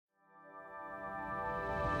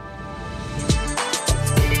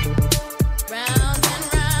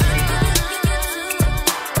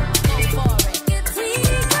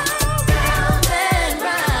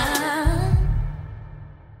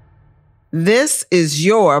This is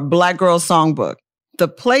your Black Girl Songbook, the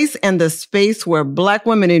place and the space where Black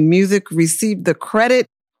women in music receive the credit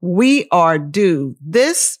we are due.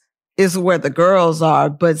 This is where the girls are,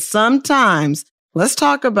 but sometimes, let's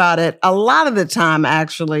talk about it, a lot of the time,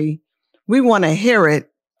 actually, we want to hear it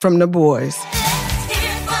from the boys.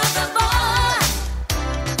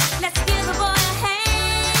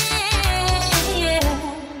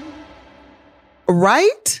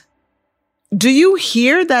 Right? Do you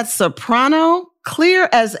hear that soprano? Clear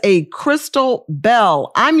as a crystal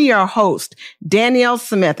bell. I'm your host, Danielle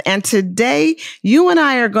Smith, and today you and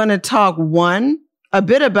I are going to talk a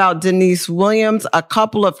bit about Deniece Williams, a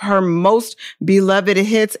couple of her most beloved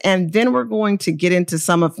hits, and then we're going to get into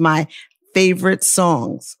some of my favorite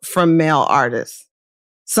songs from male artists.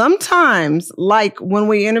 Sometimes, like when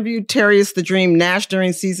we interviewed Terius the Dream Nash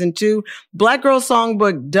during season 2, Black Girl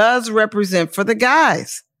Songbook does represent for the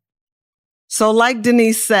guys. So like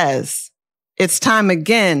Deniece says, it's time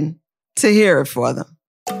again to hear it for them.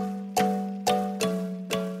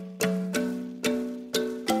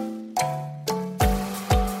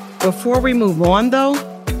 Before we move on, though,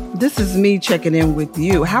 this is me checking in with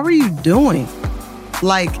you. How are you doing?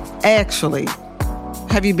 Like, actually,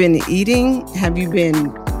 have you been eating? Have you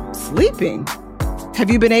been sleeping? Have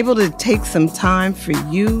you been able to take some time for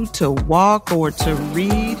you to walk or to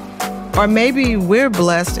read? Or maybe we're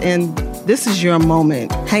blessed and this is your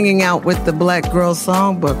moment, hanging out with the Black Girl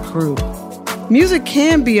Songbook crew. Music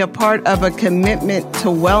can be a part of a commitment to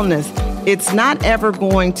wellness. It's not ever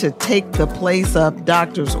going to take the place of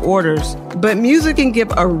doctor's orders, but music can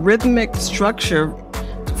give a rhythmic structure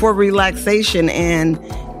for relaxation and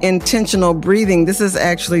intentional breathing. This is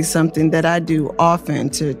actually something that I do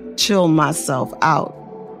often to chill myself out.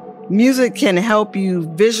 Music can help you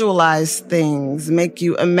visualize things, make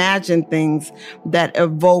you imagine things that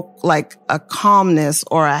evoke like a calmness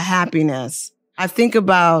or a happiness. I think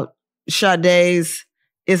about Sade's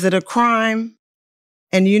Is It a Crime?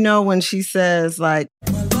 And you know when she says like,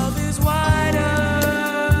 my love is wider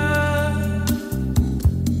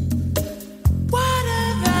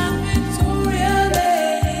than Victoria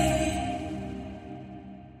Lake.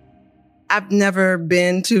 I've never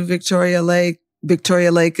been to Victoria Lake.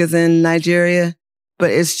 Victoria Lake is in Nigeria, but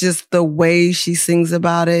it's just the way she sings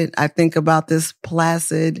about it. I think about this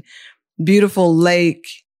placid, beautiful lake.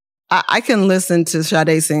 I can listen to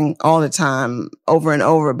Sade sing all the time, over and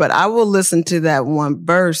over, but I will listen to that one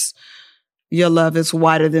verse. Your love is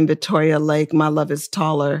wider than Victoria Lake. My love is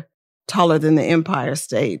taller than the Empire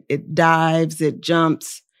State. It dives, it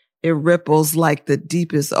jumps, it ripples like the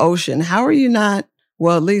deepest ocean. How are you not,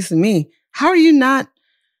 well, at least me, how are you not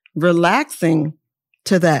relaxing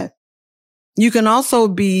to that? You can also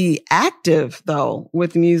be active, though,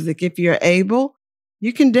 with music. If you're able,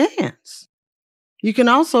 you can dance. You can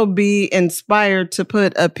also be inspired to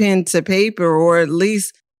put a pen to paper or at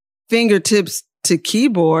least fingertips to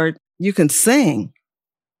keyboard. You can sing.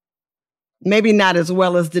 Maybe not as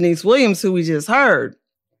well as Deniece Williams, who we just heard,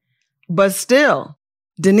 but still,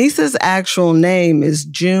 Denice's actual name is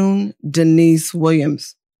June Deniece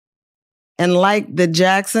Williams. And like the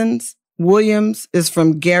Jacksons, Williams is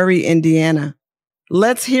from Gary, Indiana.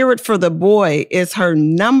 Let's Hear It for the Boy is her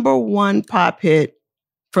number 1 pop hit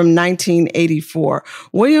from 1984.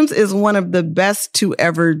 Williams is one of the best to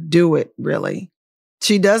ever do it, really.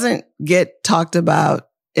 She doesn't get talked about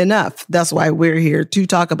enough. That's why we're here to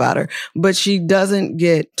talk about her. But she doesn't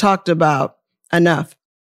get talked about enough.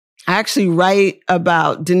 I actually write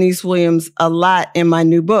about Deniece Williams a lot in my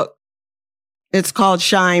new book. It's called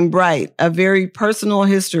Shine Bright, a very personal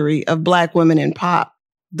history of Black women in pop.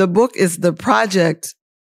 The book is the project,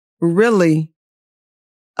 really,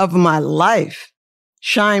 of my life.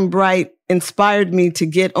 Shine Bright inspired me to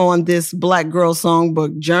get on this Black Girl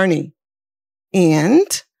Songbook journey. And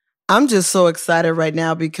I'm just so excited right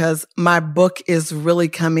now because my book is really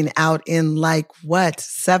coming out in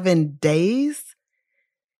 7 days?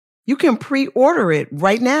 You can pre-order it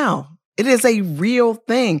right now. It is a real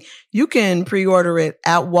thing. You can pre-order it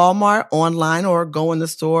at Walmart, online, or go in the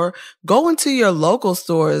store. Go into your local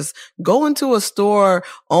stores. Go into a store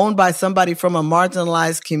owned by somebody from a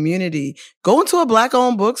marginalized community. Go into a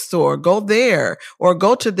Black-owned bookstore. Go there or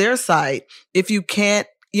go to their site. If you can't,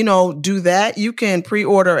 do that, you can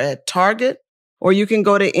pre-order at Target, or you can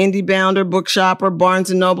go to IndieBound or Bookshop or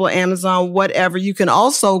Barnes & Noble, Amazon, whatever. You can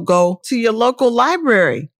also go to your local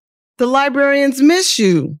library. The librarians miss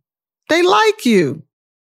you. They like you.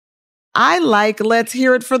 I like Let's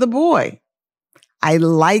Hear It for the Boy. I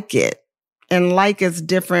like it. And like is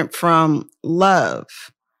different from love.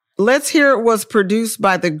 Let's Hear It was produced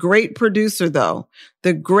by the great producer, though.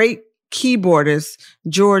 The great keyboardist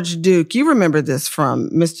George Duke. You remember this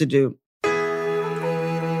from Mr. Duke.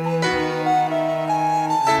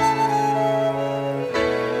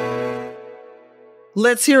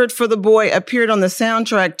 Let's Hear It for the Boy appeared on the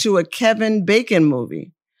soundtrack to a Kevin Bacon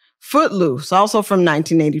movie, Footloose, also from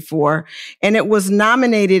 1984, and it was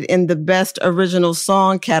nominated in the Best Original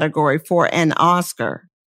Song category for an Oscar.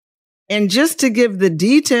 And just to give the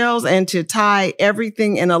details and to tie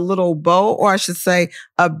everything in a little bow, or I should say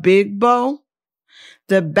a big bow,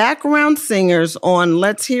 the background singers on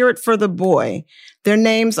Let's Hear It for the Boy, their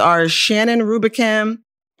names are Shannon Rubicam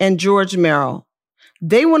and George Merrill.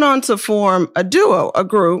 They went on to form a duo, a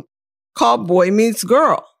group called Boy Meets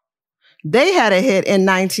Girl. They had a hit in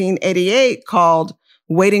 1988 called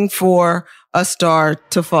Waiting for a Star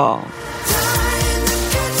to Fall.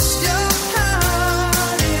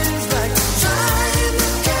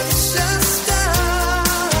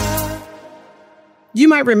 You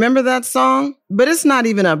might remember that song, but it's not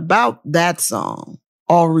even about that song.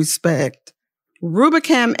 All respect.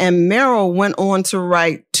 Rubicam and Merrill went on to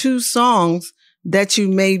write 2 songs that you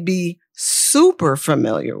may be super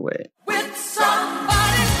familiar with. With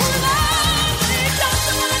somebody who loves me, don't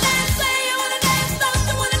you wanna dance, say you wanna dance, don't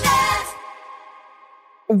you wanna dance?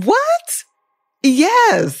 What?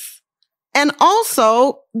 Yes. And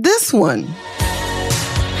also this one.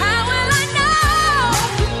 How will I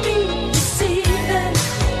know? Be deceiving.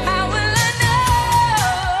 How will I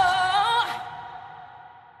know?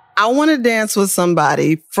 I Want to Dance with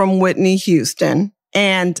Somebody from Whitney Houston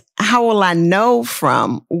and How Will I Know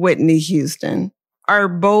from Whitney Houston are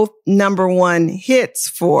both #1 hits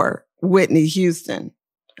for Whitney Houston,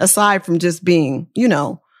 aside from just being,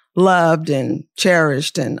 loved and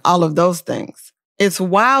cherished and all of those things. It's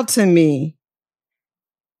wild to me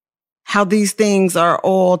how these things are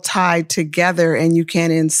all tied together and you can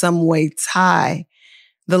in some way tie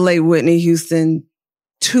the late Whitney Houston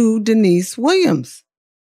to Deniece Williams.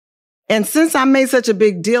 And since I made such a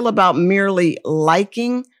big deal about merely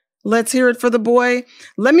liking Let's Hear It for the Boy,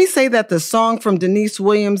 let me say that the song from Deniece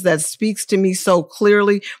Williams that speaks to me so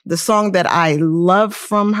clearly, the song that I love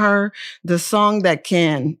from her, the song that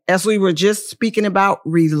can, as we were just speaking about,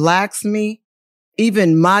 relax me,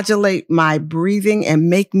 even modulate my breathing and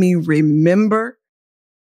make me remember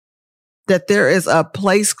that there is a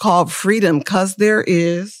place called freedom, 'cause there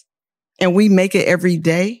is, and we make it every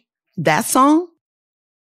day. That song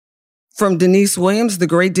from Deniece Williams, the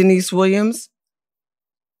great Deniece Williams.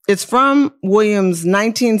 It's from Williams'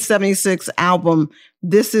 1976 album,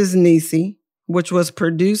 This Is Niecy, which was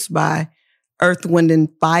produced by Earth, Wind and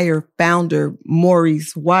Fire founder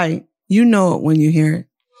Maurice White. You know it when you hear it.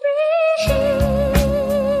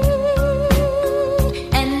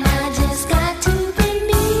 And I just got to be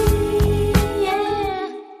me,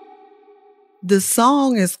 yeah. The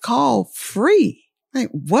song is called Free. Like,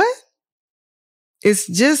 what? It's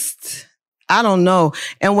just, I don't know.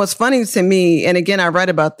 And what's funny to me, and again, I read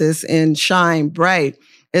about this in Shine Bright,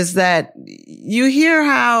 is that you hear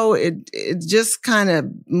how it just kind of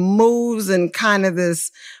moves in kind of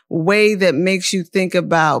this way that makes you think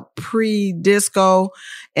about pre-disco.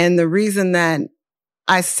 And the reason that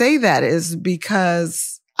I say that is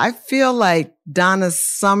because I feel like Donna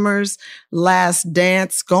Summer's Last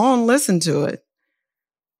Dance, go and listen to it,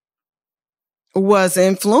 was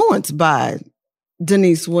influenced by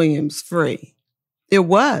Deniece Williams' Free. It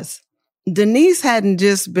was. Deniece hadn't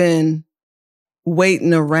just been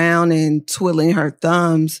waiting around and twiddling her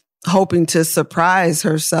thumbs, hoping to surprise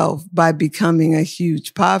herself by becoming a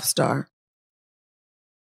huge pop star.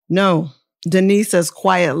 No, Deniece, as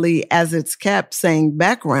quietly as it's kept, sang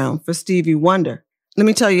background for Stevie Wonder. Let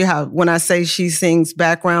me tell you how, when I say she sings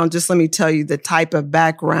background, just let me tell you the type of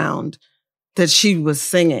background that she was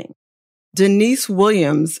singing. Deniece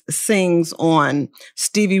Williams sings on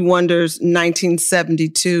Stevie Wonder's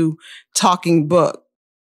 1972 Talking Book.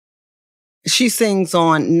 She sings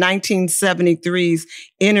on 1973's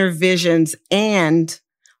Inner Visions and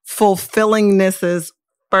Fulfillingness's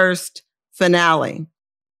first finale.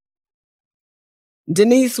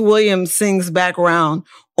 Deniece Williams sings background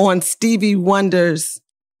on Stevie Wonder's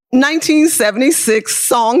 1976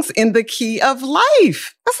 Songs in the Key of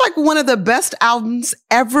Life. That's like one of the best albums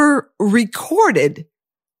ever recorded.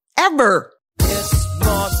 Ever. It's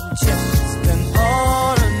more than just an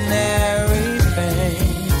ordinary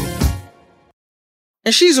thing.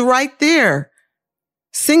 And she's right there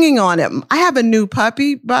singing on it. I have a new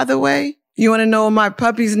puppy, by the way. You want to know what my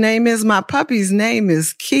puppy's name is? My puppy's name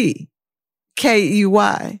is Key. Key.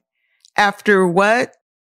 After what?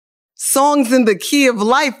 Songs in the Key of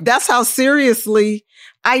Life. That's how seriously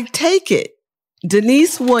I take it.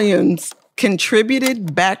 Deniece Williams,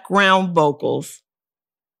 contributed background vocals.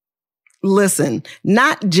 Listen,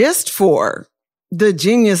 not just for the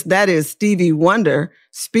genius that is Stevie Wonder.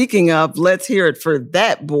 Speaking of, let's hear it for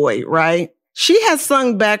that boy, right? She has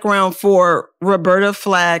sung background for Roberta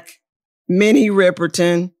Flack, Minnie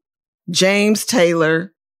Riperton, James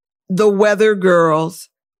Taylor, the Weather Girls,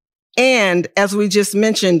 and as we just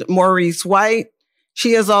mentioned, Maurice White.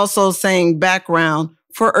 She has also sang background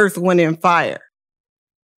for Earth, Wind, and Fire.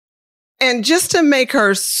 And just to make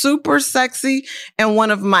her super sexy and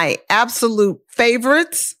one of my absolute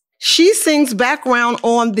favorites, she sings background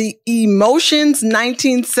on the Emotions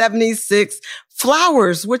 1976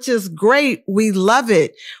 Flowers, which is great. We love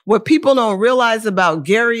it. What people don't realize about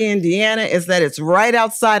Gary, Indiana is that it's right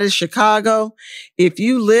outside of Chicago. If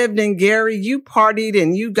you lived in Gary, you partied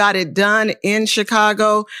and you got it done in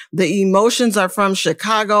Chicago. The Emotions are from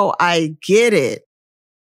Chicago. I get it.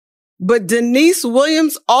 But Deniece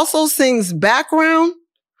Williams also sings background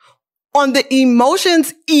on the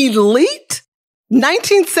Emotions Elite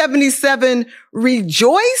 1977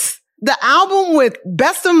 Rejoice, the album with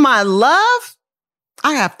Best of My Love.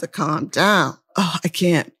 I have to calm down. Oh, I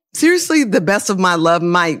can't. Seriously, the Best of My Love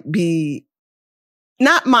might be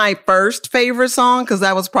not my first favorite song, because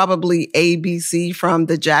that was probably ABC from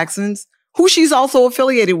the Jacksons, who she's also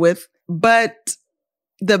affiliated with. But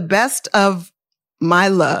the Best of My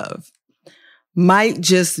Love might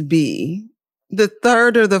just be the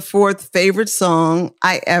third or the fourth favorite song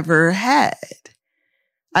I ever had.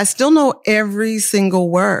 I still know every single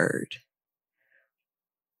word.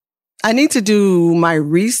 I need to do my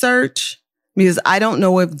research because I don't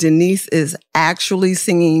know if Deniece is actually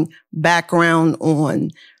singing background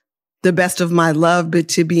on the Best of My Love, but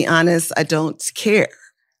to be honest, I don't care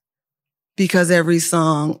because every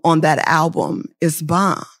song on that album is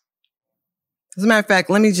bomb. As a matter of fact,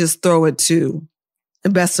 let me just throw it to the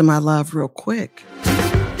Best of My Love real quick.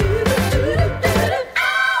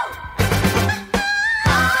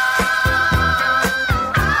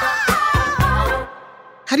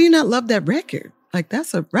 How do you not love that record? Like,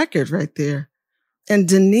 that's a record right there. And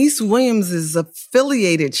Deniece Williams is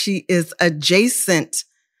affiliated. She is adjacent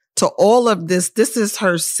to all of this. This is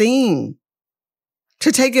her scene.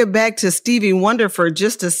 To take it back to Stevie Wonder for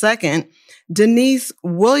just a second, Deniece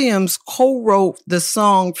Williams co-wrote the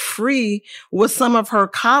song Free with some of her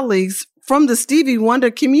colleagues from the Stevie Wonder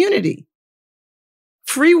community.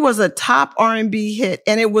 Free was a top R&B hit,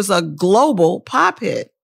 and it was a global pop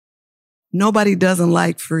hit. Nobody doesn't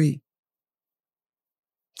like Free.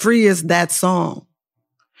 Free is that song.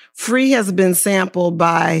 Free has been sampled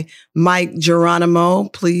by Mike Geronimo.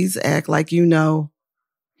 Please act like you know.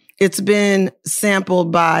 It's been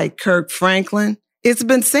sampled by Kirk Franklin. It's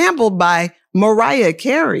been sampled by Mariah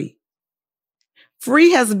Carey.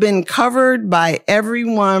 Free has been covered by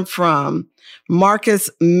everyone from Marcus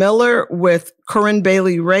Miller with Corinne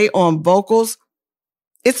Bailey Rae on vocals.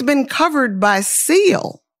 It's been covered by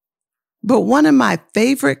Seal. But one of my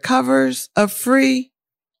favorite covers of Free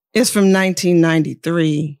is from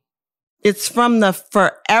 1993. It's from the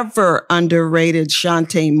forever underrated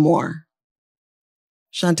Shantae Moore.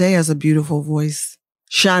 Shantae has a beautiful voice.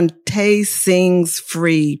 Shantae sings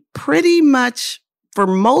Free pretty much for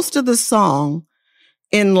most of the song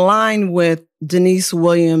in line with Deniece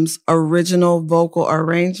Williams' original vocal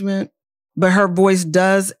arrangement, but her voice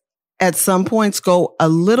does at some points go a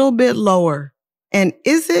little bit lower. And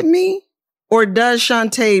is it me? Or does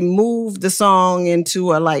Shantae move the song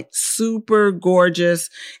into a like super gorgeous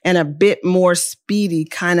and a bit more speedy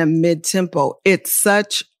kind of mid-tempo? It's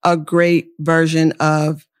such a great version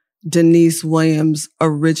of Deniece Williams'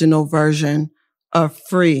 original version of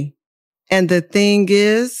Free. And the thing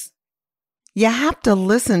is, you have to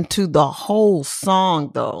listen to the whole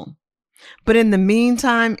song though. But in the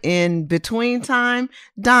meantime, in between time,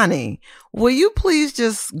 Donnie, will you please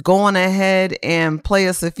just go on ahead and play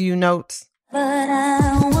us a few notes? But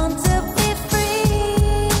I want to be free.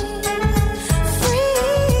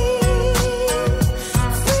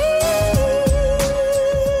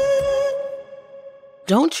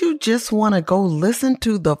 Don't you just want to go listen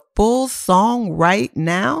to the full song right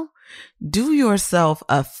now? Do yourself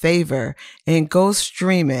a favor and go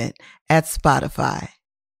stream it at Spotify.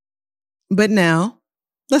 But now,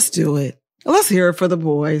 let's do it. Let's hear it for the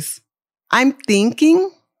boys. I'm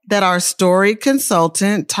thinking that our story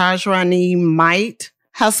consultant, Tajrani, might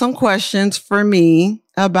have some questions for me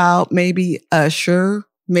about maybe Usher,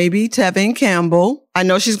 maybe Tevin Campbell. I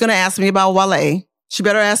know she's going to ask me about Wale. She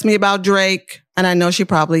better ask me about Drake. And I know she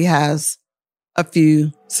probably has a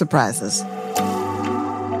few surprises.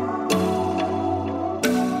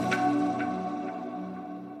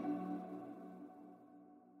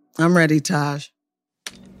 I'm ready, Taj.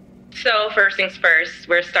 So first things first,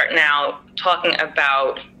 we're starting out talking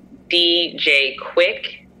about DJ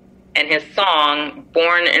Quick and his song,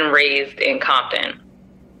 Born and Raised in Compton.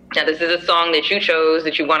 Now, this is a song that you chose,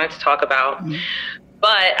 that you wanted to talk about. Mm-hmm.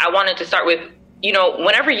 But I wanted to start with,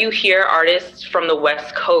 whenever you hear artists from the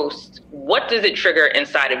West Coast, what does it trigger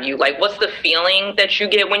inside of you? Like, what's the feeling that you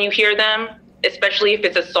get when you hear them, especially if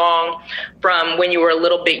it's a song from when you were a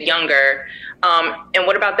little bit younger? And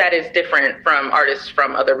what about that is different from artists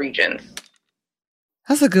from other regions?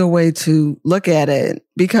 That's a good way to look at it,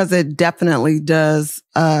 because it definitely does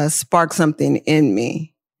spark something in me.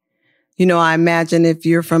 I imagine if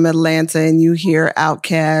you're from Atlanta and you hear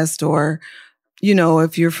Outkast, or,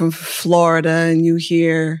 if you're from Florida and you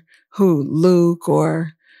hear Luke,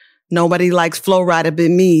 or Nobody Likes Flo Rida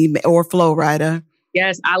But Me, or Flo Rida.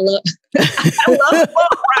 Yes, I love Flo Rida.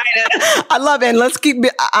 I love it.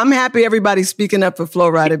 And I'm happy everybody's speaking up for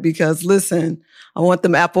Flo Rida, because listen, I want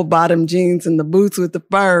them apple bottom jeans and the boots with the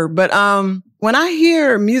fur. But when I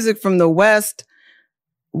hear music from the West,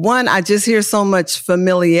 one, I just hear so much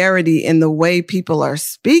familiarity in the way people are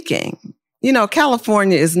speaking.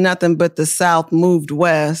 California is nothing but the South moved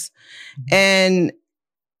west. And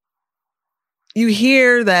you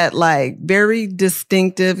hear that like very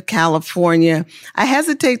distinctive California. I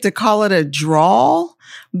hesitate to call it a drawl,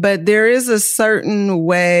 but there is a certain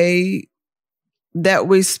way that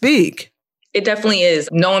we speak. It definitely is.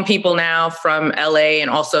 Knowing people now from LA and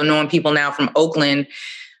also knowing people now from Oakland,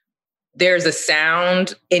 there's a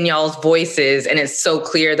sound in y'all's voices, and it's so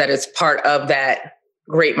clear that it's part of that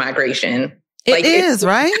Great Migration. It is,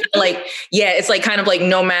 right? It's like kind of like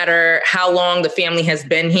no matter how long the family has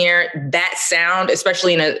been here, that sound,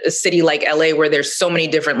 especially in a city like LA where there's so many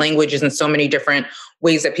different languages and so many different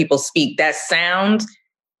ways that people speak, that sound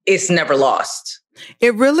is never lost.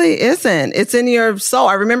 It really isn't. It's in your soul.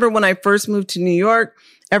 I remember when I first moved to New York,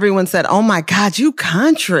 everyone said, "Oh my God, you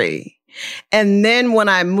country." And then when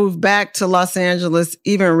I moved back to Los Angeles,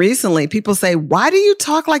 even recently, people say, "Why do you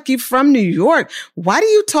talk like you're from New York? Why do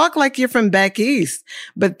you talk like you're from back east?"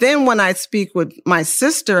 But then when I speak with my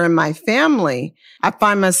sister and my family, I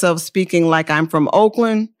find myself speaking like I'm from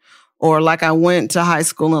Oakland, or like I went to high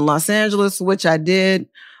school in Los Angeles, which I did.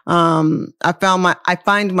 I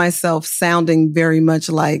find myself sounding very much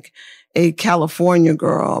like a California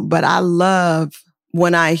girl, but I love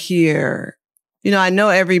when I hear, I know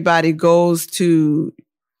everybody goes to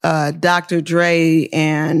Dr. Dre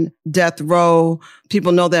and Death Row.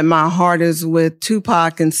 People know that my heart is with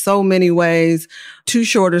Tupac in so many ways. Too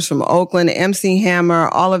Shorters from Oakland, MC Hammer,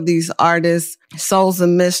 all of these artists, Souls of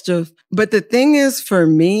Mischief. But the thing is, for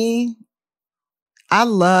me, I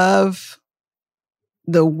love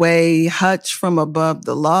the way Hutch from Above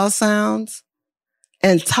the Law sounds,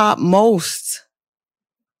 and topmost,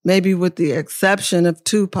 maybe with the exception of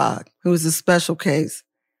Tupac, who is a special case,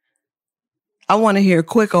 I want to hear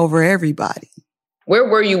Quick over everybody. Where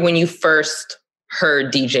were you when you first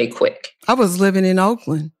heard DJ Quick? I was living in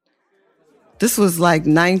Oakland. This was like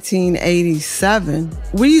 1987.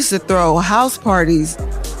 We used to throw house parties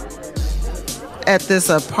at this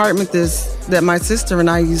apartment that my sister and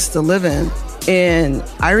I used to live in. And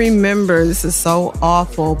I remember, this is so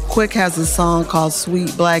awful, Quick has a song called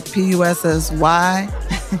Sweet Black Pussy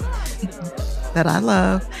that I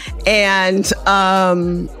love. And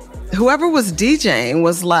whoever was DJing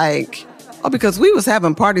was like, because we was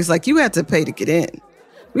having parties, like you had to pay to get in.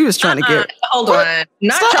 We was trying to get... Hold on.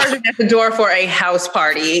 Not charging at the door for a house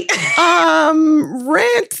party.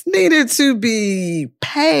 Rent needed to be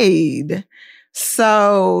paid.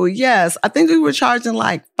 So, yes, I think we were charging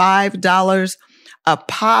like $5 a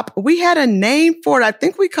pop. We had a name for it. I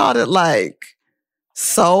think we called it like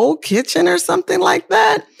Soul Kitchen or something like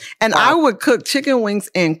that. And wow. I would cook chicken wings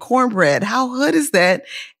and cornbread. How hood is that?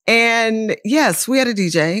 And yes, we had a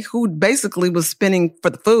DJ who basically was spinning for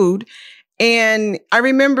the food. And I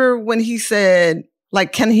remember when he said,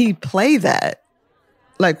 like, can he play that?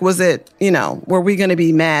 Like, was it, were we going to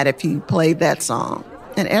be mad if he played that song?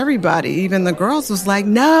 And everybody, even the girls, was like,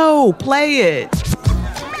 no, play it.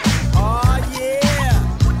 Oh, yeah.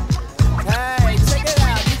 Hey, check it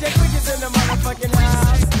out. DJ Quick is in the motherfucking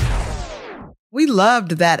house. We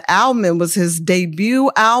loved that album. It was his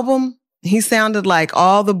debut album. He sounded like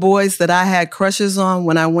all the boys that I had crushes on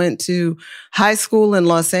when I went to high school in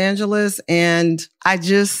Los Angeles. And I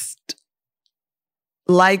just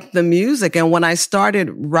liked the music. And when I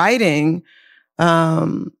started writing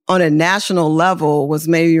on a national level, was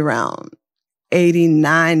maybe around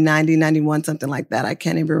 89, 90, 91, something like that. I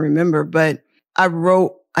can't even remember. But I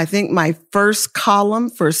wrote I think my first column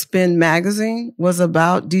for Spin magazine was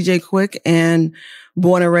about DJ Quick and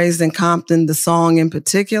Born and Raised in Compton, the song in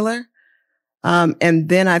particular. And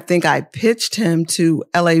then I think I pitched him to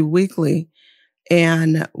LA Weekly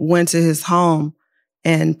and went to his home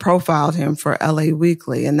and profiled him for LA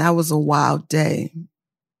Weekly. And that was a wild day.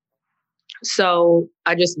 So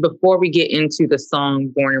before we get into the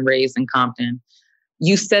song Born and Raised in Compton,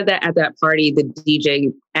 you said that at that party, the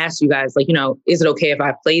DJ asked you guys, like, is it okay if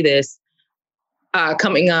I play this?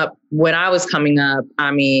 Coming up, when I was coming up, I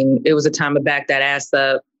mean, it was a time of Back That Ass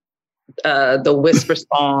Up, the Whisper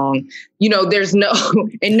song, there's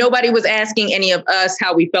and nobody was asking any of us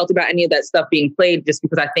how we felt about any of that stuff being played, just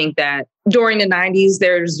because I think that during the 90s,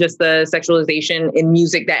 there's just the sexualization in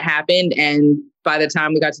music that happened. And by the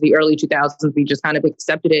time we got to the early 2000s, we just kind of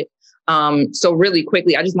accepted it. So really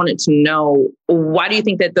quickly, I just wanted to know, why do you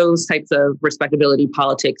think that those types of respectability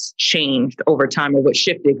politics changed over time, or what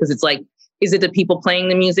shifted? Because it's like, is it the people playing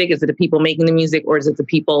the music? Is it the people making the music? Or is it the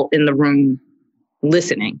people in the room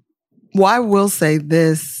listening? Well, I will say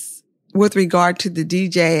this with regard to the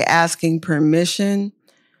DJ asking permission.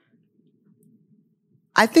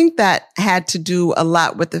 I think that had to do a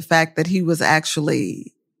lot with the fact that he was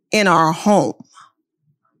actually in our home.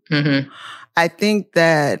 Mm-hmm. I think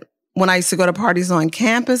that when I used to go to parties on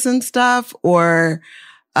campus and stuff, or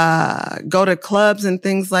go to clubs and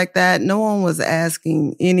things like that, no one was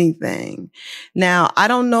asking anything. Now, I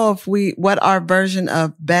don't know what our version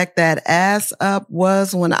of Back That Ass Up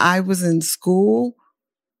was when I was in school.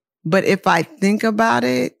 But if I think about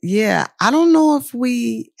it, yeah, I don't know if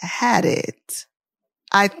we had it.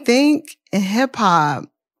 I think hip hop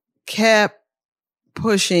kept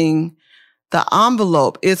pushing the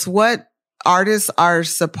envelope. It's what artists are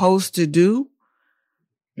supposed to do.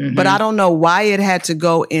 Mm-hmm. But I don't know why it had to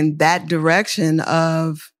go in that direction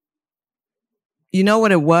of, you know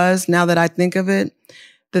what it was, now that I think of it?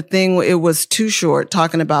 The thing, it was Too Short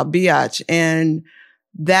talking about biatch, and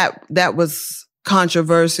that was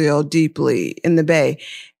controversial deeply in the Bay.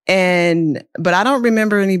 But I don't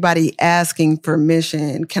remember anybody asking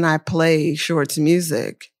permission, can I play Short's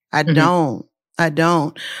music? I don't.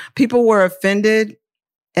 People were offended,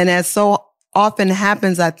 and as so often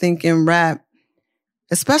happens, I think, in rap,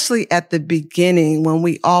 especially at the beginning when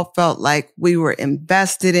we all felt like we were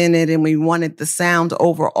invested in it and we wanted the sound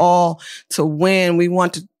overall to win. We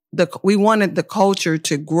wanted the culture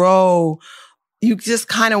to grow. You just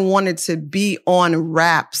kind of wanted to be on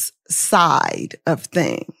rap's side of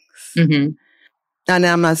things. Mm-hmm. And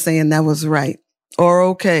I'm not saying that was right or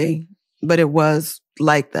okay, but it was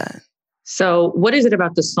like that. So what is it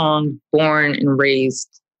about the song Born and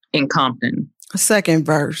Raised in Compton? Second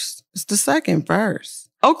verse. It's the second verse.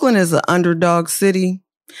 Oakland is an underdog city.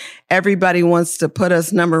 Everybody wants to put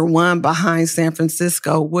us number one behind San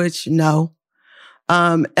Francisco, which no.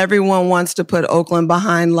 Everyone wants to put Oakland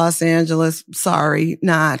behind Los Angeles. Sorry,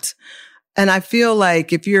 not. And I feel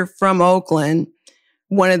like if you're from Oakland,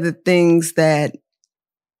 one of the things that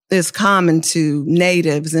is common to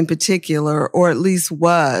natives in particular, or at least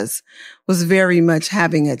was very much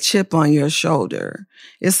having a chip on your shoulder.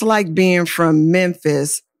 It's like being from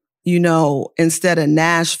Memphis, instead of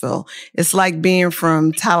Nashville. It's like being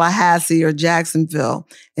from Tallahassee or Jacksonville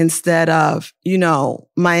instead of,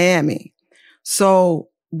 Miami. So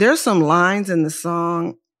there's some lines in the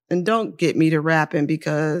song, and don't get me to rapping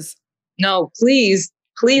because... No, please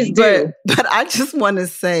do. But I just want to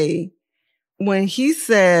say, when he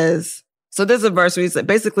says, so there's a verse where he's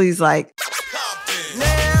like,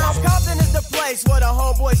 now Compton is the place where the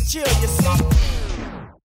homeboys chill, you see.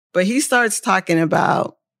 But he starts talking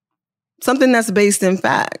about something that's based in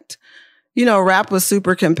fact. Rap was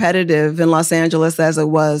super competitive in Los Angeles as it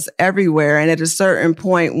was everywhere. And at a certain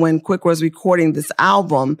point when Quick was recording this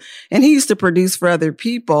album, and he used to produce for other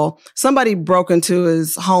people, somebody broke into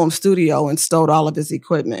his home studio and stole all of his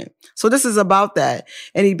equipment. So this is about that.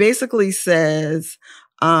 And he basically says,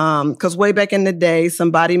 because way back in the day,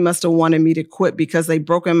 somebody must have wanted me to quit because they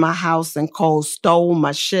broke in my house and cold stole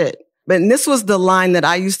my shit. But this was the line that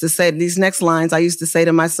I used to say, these next lines I used to say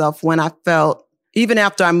to myself when I felt, even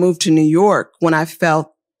after I moved to New York, when I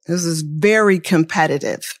felt this is very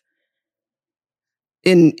competitive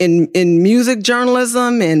in music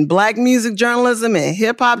journalism, in Black music journalism, and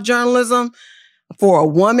hip hop journalism, for a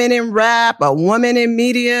woman in rap, a woman in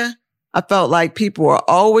media. I felt like people were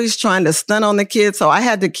always trying to stunt on the kids. So I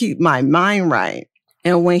had to keep my mind right.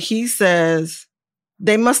 And when he says,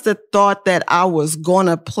 they must have thought that I was going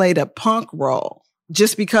to play the punk role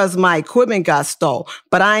just because my equipment got stole.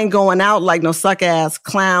 But I ain't going out like no suck-ass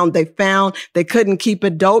clown they found. They couldn't keep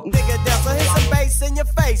it dope. Nigga, that's a hit some bass face in your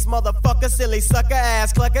face, motherfucker, silly sucker,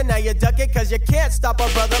 ass clucker. Now you duck it cause you can't stop a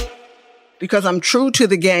brother. Because I'm true to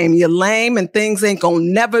the game. You're lame and things ain't gonna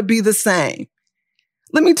never be the same.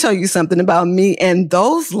 Let me tell you something about me and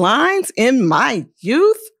those lines in my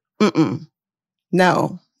youth.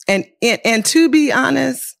 No. And to be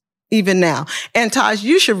honest, even now. And Taj,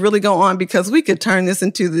 you should really go on because we could turn this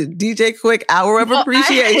into the DJ Quick Hour of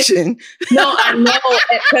Appreciation. I know.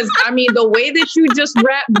 Because, I mean, the way that you just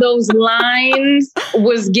rapped those lines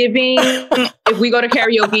was giving, if we go to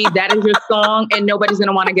karaoke, that is your song and nobody's going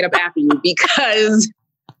to want to get up after you because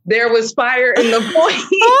there was fire in the voice.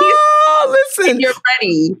 Oh, listen. And you're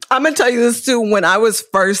ready. I'm going to tell you this too. When I was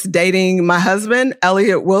first dating my husband,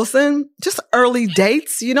 Elliot Wilson, just early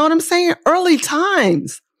dates, you know what I'm saying? Early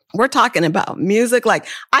times. We're talking about music. Like,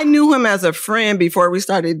 I knew him as a friend before we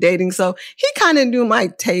started dating. So he kind of knew my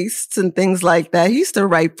tastes and things like that. He used to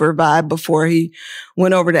write for Vibe before he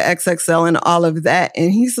went over to XXL and all of that.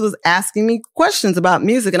 And he was asking me questions about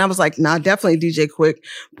music. And I was like, nah, definitely DJ Quick,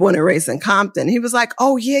 born and raised in Compton. He was like,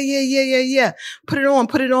 oh, yeah. Put it on.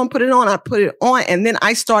 I put it on. And then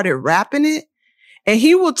I started rapping it. And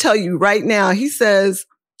he will tell you right now, he says,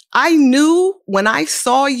 I knew when I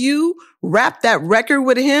saw you rap that record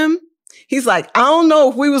with him, he's like, I don't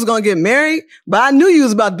know if we was going to get married, but I knew you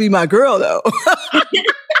was about to be my girl though.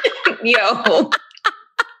 Yo.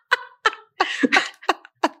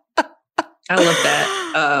 I love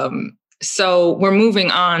that. So we're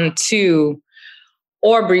moving on to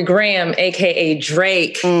Aubrey Graham, a.k.a.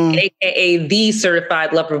 Drake, a.k.a. the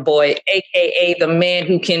certified lover boy, a.k.a. the man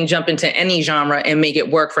who can jump into any genre and make it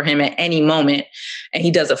work for him at any moment. And he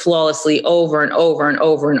does it flawlessly over and over and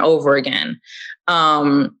over and over again.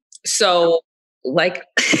 So like...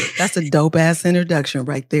 That's a dope ass introduction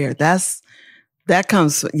right there. That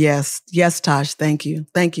comes... Yes, Tosh. Thank you.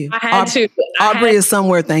 I had to. Aubrey is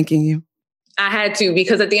somewhere thanking you. I had to,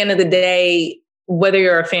 because at the end of the day, whether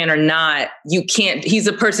you're a fan or not, he's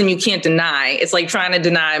a person you can't deny. It's like trying to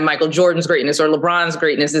deny Michael Jordan's greatness or LeBron's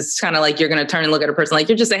greatness. It's kind of like you're going to turn and look at a person like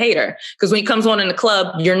you're just a hater. Because when he comes on in the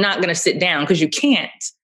club, you're not going to sit down because you can't,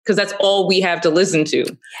 because that's all we have to listen to.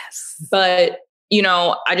 Yes. But,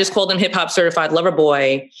 I just called him hip hop certified lover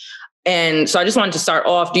boy. And so I just wanted to start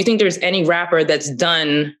off. Do you think there's any rapper that's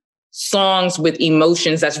done songs with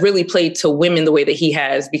emotions that's really played to women the way that he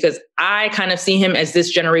has? Because I kind of see him as this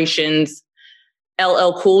generation's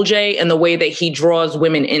LL Cool J and the way that he draws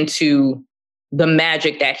women into the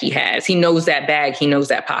magic that he has. He knows that bag. He knows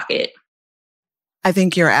that pocket. I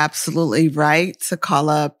think you're absolutely right to call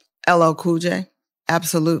up LL Cool J.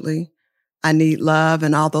 Absolutely. I Need Love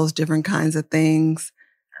and all those different kinds of things.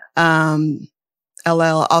 LL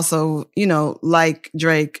also, like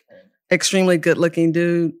Drake, extremely good looking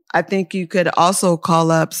dude. I think you could also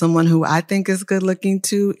call up someone who I think is good looking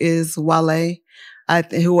too is Wale.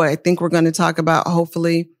 Who I think we're going to talk about,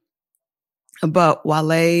 hopefully, about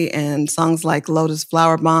Wale and songs like Lotus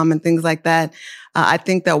Flower Bomb and things like that. I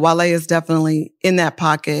think that Wale is definitely in that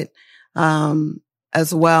pocket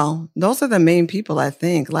as well. Those are the main people, I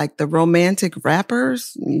think. Like the romantic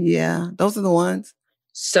rappers. Yeah, those are the ones.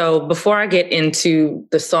 So before I get into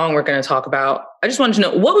the song we're going to talk about, I just wanted to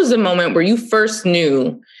know, what was the moment where you first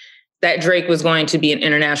knew that Drake was going to be an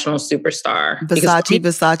international superstar? Versace.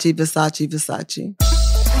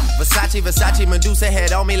 Versace, Medusa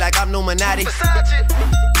head on me like I'm Numinati.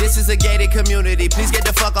 This is a gated community. Please get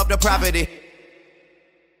the fuck up the property.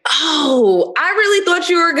 Oh, I really thought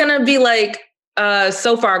you were going to be like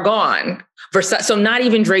So Far Gone. So not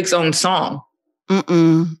even Drake's own song.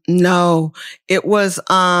 No, it was,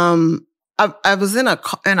 I was in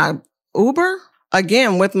a Uber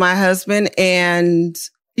again with my husband, and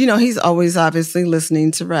he's always obviously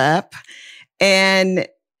listening to rap, and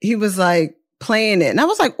he was like playing it. And I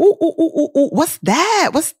was like, ooh, what's that?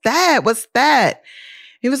 What's that?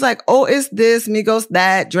 He was like, oh, it's this, Migos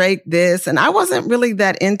that, Drake this. And I wasn't really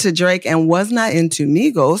that into Drake and was not into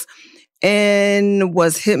Migos and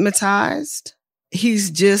was hypnotized.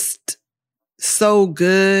 He's just so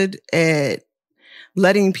good at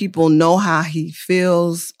letting people know how he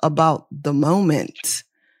feels about the moment.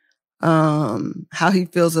 How he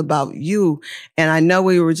feels about you. And I know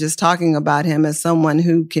we were just talking about him as someone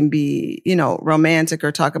who can be, romantic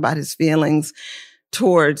or talk about his feelings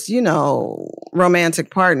towards, romantic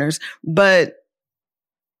partners. But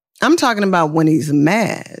I'm talking about when he's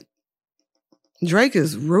mad. Drake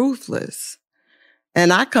is ruthless.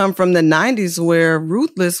 And I come from the 90s where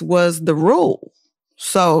ruthless was the rule.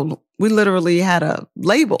 So we literally had a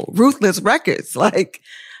label, Ruthless Records. Like,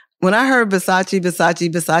 when I heard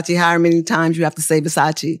Versace, however many times you have to say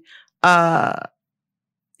Versace, I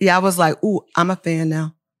was like, ooh, I'm a fan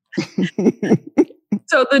now.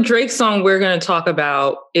 So the Drake song we're going to talk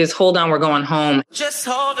about is Hold On, We're Going Home. Just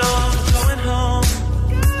hold on, we're going home.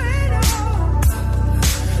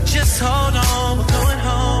 Just hold on, we're going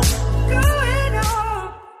home.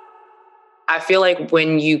 I feel like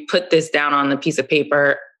when you put this down on the piece of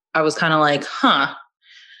paper, I was kind of like,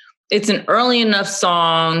 it's an early enough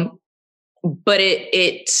song, but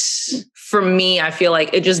it for me, I feel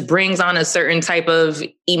like it just brings on a certain type of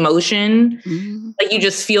emotion. Mm-hmm. Like you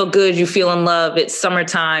just feel good. You feel in love. It's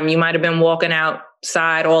summertime. You might've been walking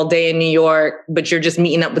outside all day in New York, but you're just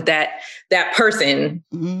meeting up with that person.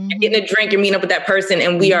 Mm-hmm. You're getting a drink, you're meeting up with that person,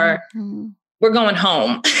 and we're going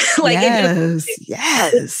home. Like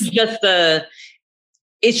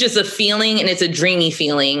it's just a feeling, and it's a dreamy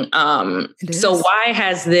feeling. So why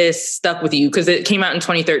has this stuck with you? Because it came out in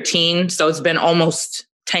 2013, so it's been almost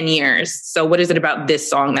 10 years. So what is it about this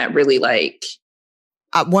song that really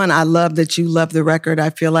one, I love that you love the record. I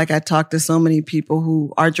feel like I talk to so many people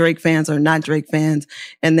who are Drake fans or not Drake fans,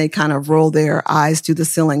 and they kind of roll their eyes to the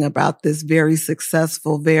ceiling about this very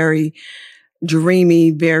successful, very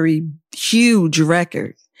dreamy, very huge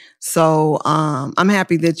record. So I'm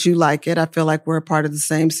happy that you like it. I feel like we're a part of the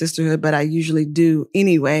same sisterhood, but I usually do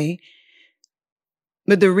anyway.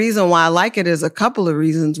 But the reason why I like it is a couple of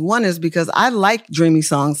reasons. One is because I like dreamy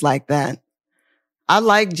songs like that. I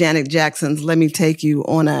like Janet Jackson's Let Me Take You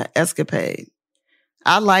on a Escapade.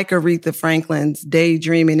 I like Aretha Franklin's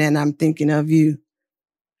Daydreaming and I'm Thinking of You.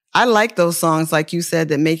 I like those songs, like you said,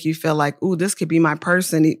 that make you feel like, ooh, this could be my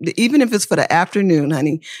person. Even if it's for the afternoon,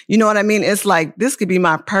 honey. You know what I mean? It's like, this could be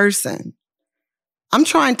my person. I'm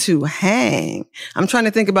trying to hang. I'm trying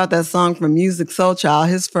to think about that song from Music Soul Child,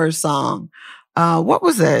 his first song. What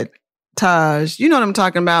was it? Taj, you know what I'm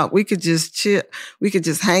talking about? We could just chill. We could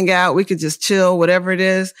just hang out. We could just chill, whatever it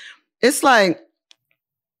is. It's like,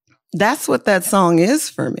 that's what that song is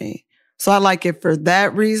for me. So I like it for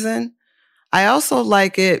that reason. I also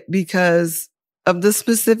like it because of the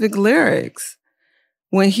specific lyrics.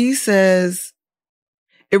 When he says,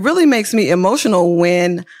 it really makes me emotional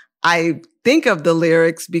when I think of the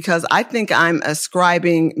lyrics, because I think I'm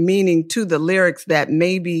ascribing meaning to the lyrics that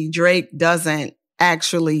maybe Drake doesn't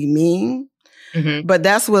actually mean. Mm-hmm. But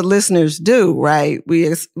that's what listeners do, right?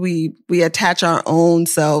 We attach our own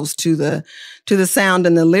selves to the sound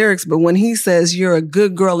and the lyrics. But when he says you're a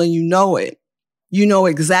good girl and you know it, you know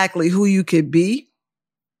exactly who you could be.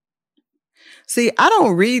 See, I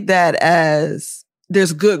don't read that as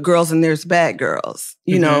there's good girls and there's bad girls.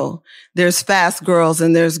 You know, there's fast girls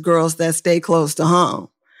and there's girls that stay close to home.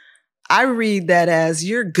 I read that as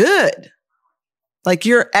you're good. Like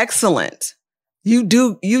you're excellent. You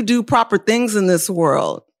do proper things in this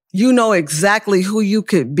world. You know exactly who you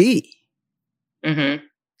could be. Mm-hmm.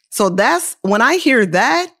 So that's when I hear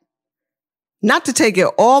that, not to take it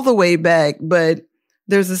all the way back, but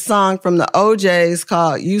there's a song from the OJs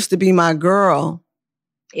called Used to Be My Girl.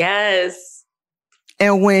 Yes.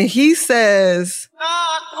 And when he says,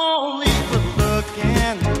 not only good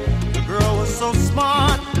looking, the girl was so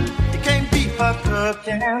smart, you can't beat her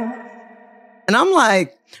cooking. And I'm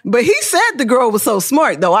like, but he said the girl was so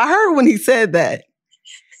smart, though. I heard when he said that.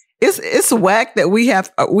 It's whack that we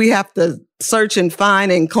have to search and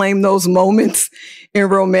find and claim those moments in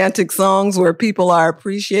romantic songs where people are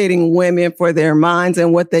appreciating women for their minds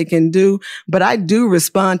and what they can do. But I do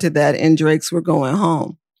respond to that in Drake's We're Going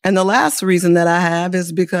Home. And the last reason that I have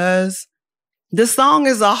is because the song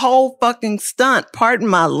is a whole fucking stunt. Pardon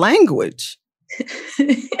my language.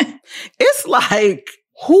 It's like,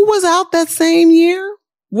 who was out that same year?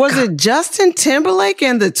 Was it Justin Timberlake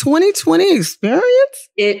and the 2020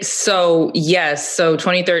 Experience? So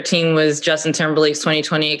 2013 was Justin Timberlake's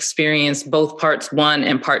 2020 Experience, both parts 1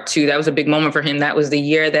 and part 2. That was a big moment for him. That was the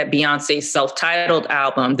year that Beyonce's self-titled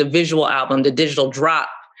album, the visual album, the digital drop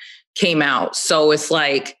came out. So it's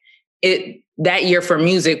like that year for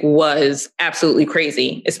music was absolutely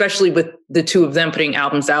crazy, especially with the two of them putting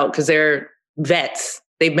albums out because they're vets.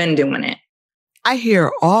 They've been doing it. I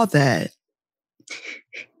hear all that.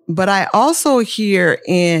 But I also hear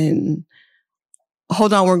in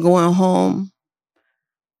Hold On, We're Going Home,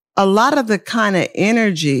 a lot of the kind of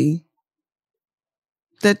energy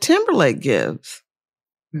that Timberlake gives,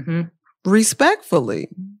 respectfully.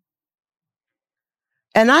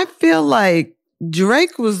 And I feel like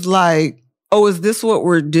Drake was like, oh, is this what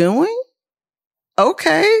we're doing?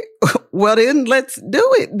 Okay, well then let's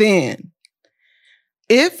do it then.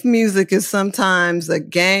 If music is sometimes a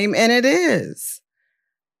game, and it is,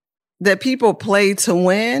 that people play to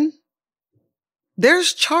win,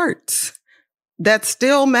 there's charts that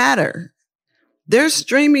still matter. There's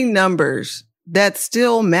streaming numbers that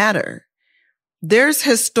still matter. there's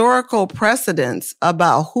historical precedents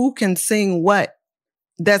about who can sing what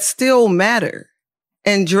that still matter.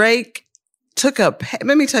 And Drake took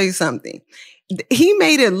let me tell you something. He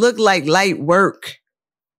made it look like light work.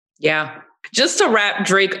 Yeah. Just to wrap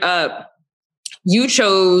Drake up, you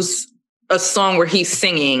chose a song where he's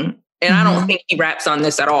singing, and I don't think he raps on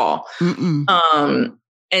this at all. And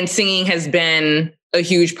singing has been a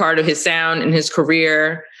huge part of his sound and his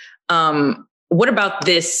career. What about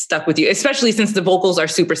this stuck with you, especially since the vocals are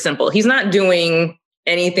super simple? He's not doing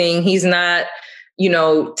anything. He's not,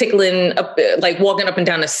 tickling up, like walking up and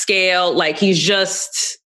down a scale. Like he's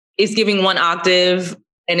just is giving one octave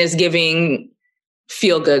and is giving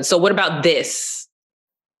feel good. So what about this?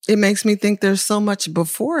 It makes me think there's so much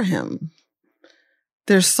before him.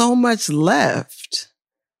 There's so much left.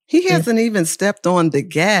 He hasn't even stepped on the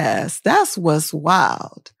gas. That's what's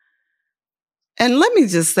wild. And let me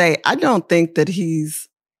just say, I don't think that he's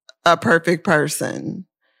a perfect person.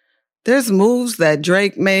 There's moves that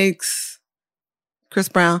Drake makes, Chris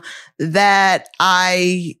Brown, that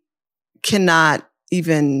I cannot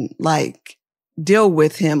even deal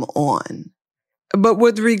with him on. But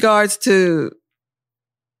with regards to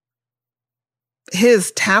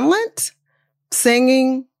his talent,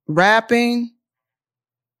 singing, rapping,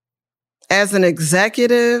 as an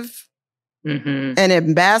executive, an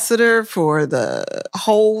ambassador for the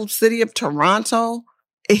whole city of Toronto,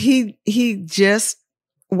 he just,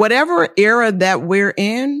 whatever era that we're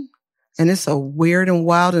in, and it's a weird and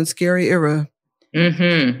wild and scary era,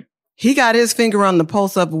 he got his finger on the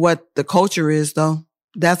pulse of what the culture is, though.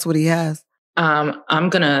 That's what he has. I'm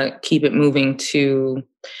going to keep it moving to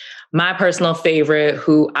my personal favorite,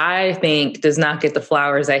 who I think does not get the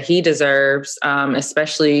flowers that he deserves,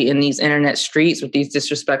 especially in these internet streets with these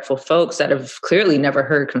disrespectful folks that have clearly never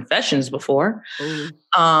heard Confessions before.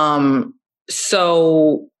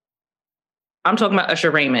 So I'm talking about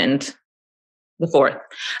Usher Raymond the fourth.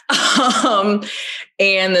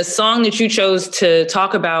 And the song that you chose to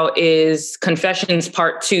talk about is Confessions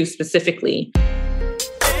Part 2 specifically.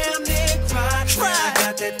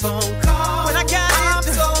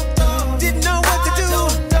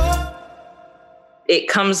 It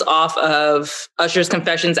comes off of Usher's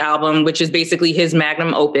Confessions album, which is basically his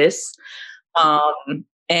magnum opus.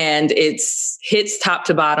 And it's hits top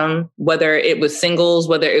to bottom, whether it was singles,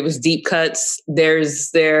 whether it was deep cuts,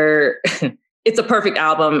 it's a perfect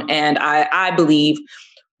album. And I believe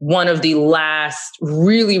one of the last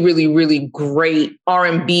really, really, really great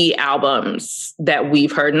R&B albums that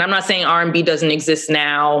we've heard. And I'm not saying R&B doesn't exist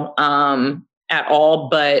now, at all,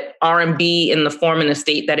 but R&B in the form and the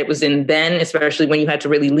state that it was in then, especially when you had to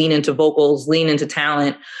really lean into vocals, lean into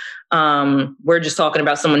talent. We're just talking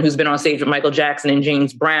about someone who's been on stage with Michael Jackson and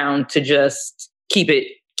James Brown to just keep it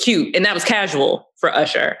cute. And that was casual for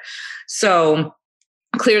Usher. So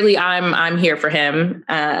clearly I'm here for him.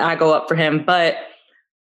 I go up for him. But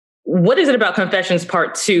what is it about Confessions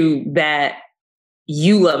Part 2 that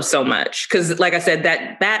you love so much? Because like I said,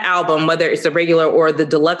 that album, whether it's the regular or the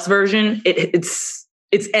deluxe version, it's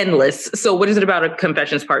endless. So what is it about a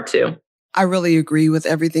Confessions Part 2? I really agree with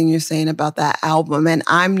everything you're saying about that album. And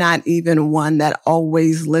I'm not even one that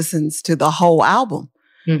always listens to the whole album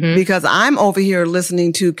because I'm over here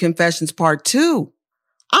listening to Confessions Part 2.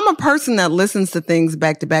 I'm a person that listens to things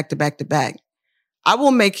back to back to back to back. I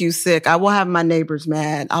will make you sick. I will have my neighbors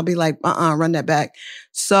mad. I'll be like, run that back.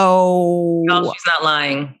 So no, she's not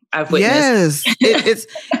lying. I've witnessed. Yes,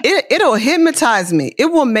 it'll hypnotize me. It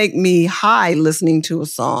will make me high listening to a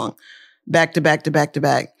song back to back to back to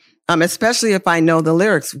back. Especially if I know the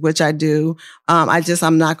lyrics, which I do.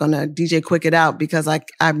 I'm not going to DJ Quick it out because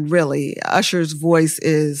I'm really, Usher's voice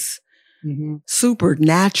is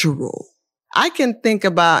supernatural. I can think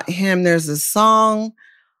about him. There's a song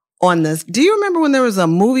on this. Do you remember when there was a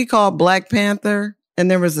movie called Black Panther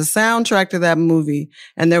and there was a soundtrack to that movie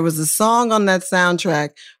and there was a song on that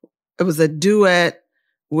soundtrack? It was a duet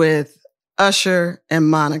with Usher and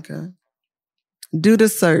Monica. Do the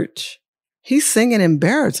search. He's singing in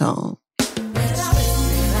baritone.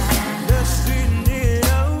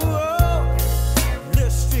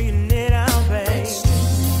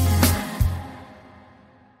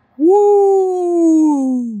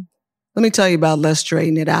 Woo! Let me tell you about Let's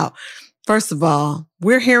Straighten It Out. First of all,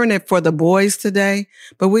 we're hearing it for the boys today,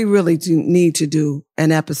 but we really do need to do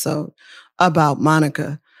an episode about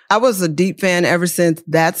Monica. I was a deep fan ever since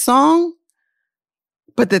that song.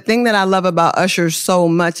 But the thing that I love about Usher so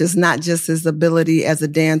much is not just his ability as a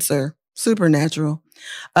dancer, supernatural,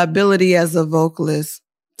 ability as a vocalist,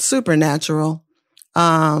 supernatural.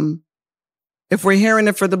 If we're hearing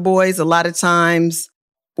it for the boys, a lot of times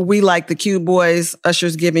We Like the Cute Boys.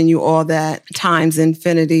 Usher's giving you all that times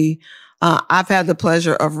infinity. I've had the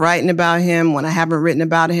pleasure of writing about him when I haven't written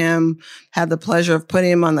about him, had the pleasure of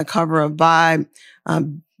putting him on the cover of Vibe,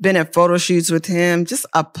 been at photo shoots with him, just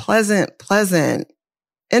a pleasant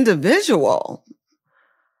individual.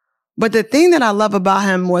 But the thing that I love about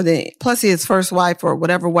him more than, plus his first wife or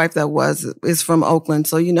whatever wife that was, is from Oakland.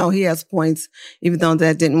 So, you know, he has points, even though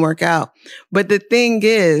that didn't work out. But the thing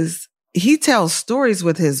is, he tells stories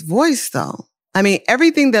with his voice, though. I mean,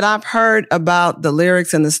 everything that I've heard about the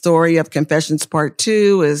lyrics and the story of Confessions Part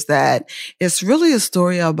 2 is that it's really a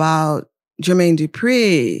story about Jermaine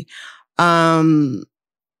Dupri,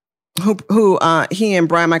 who he and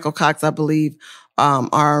Brian Michael Cox, I believe,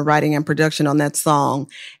 are writing and production on that song.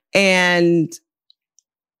 And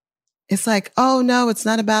it's like, oh no, it's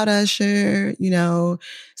not about Usher. You know,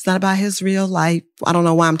 it's not about his real life. I don't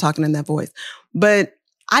know why I'm talking in that voice, but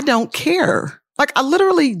I don't care. Like, I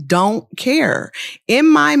literally don't care. In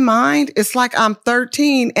my mind, it's like I'm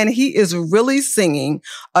 13 and he is really singing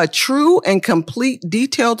a true and complete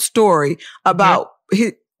detailed story about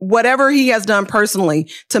whatever he has done personally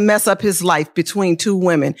to mess up his life between two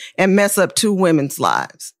women and mess up two women's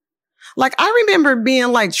lives. Like, I remember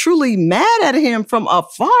being like truly mad at him from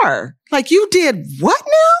afar. Like, you did what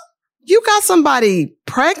now? You got somebody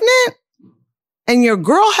pregnant and your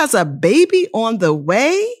girl has a baby on the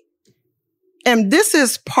way? And this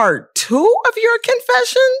is part 2 of your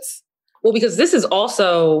confessions? Well, because this is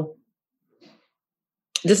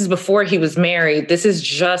before he was married. This is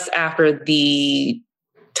just after the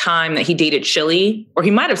time that he dated Chili, or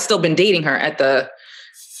he might have still been dating her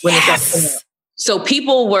when it got. So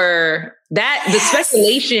the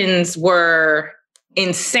speculations were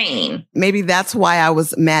insane. Maybe that's why I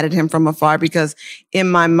was mad at him from afar, because in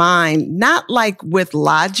my mind, not like with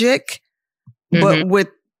logic, but with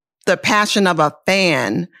the passion of a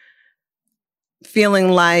fan,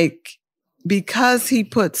 feeling like because he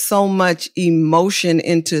put so much emotion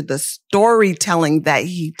into the storytelling that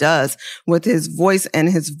he does with his voice and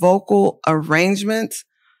his vocal arrangements,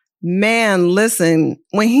 man, listen,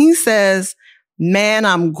 when he says, man,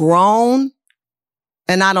 I'm grown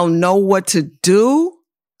and I don't know what to do,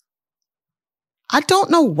 I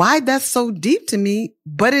don't know why that's so deep to me,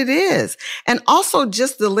 but it is. And also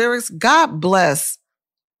just the lyrics, God bless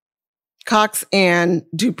Cox and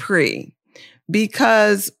Dupri,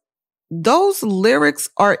 because those lyrics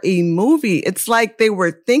are a movie. It's like they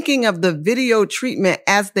were thinking of the video treatment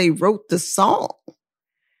as they wrote the song.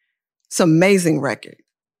 It's an amazing record.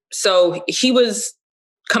 So he was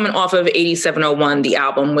coming off of 8701, the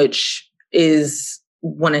album, which is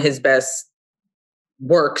one of his best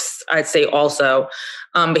works, I'd say also.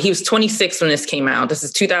 But he was 26 when this came out. This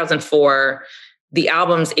is 2004. The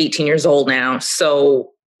album's 18 years old now.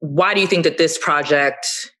 So why do you think that this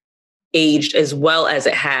project aged as well as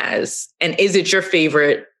it has? And is it your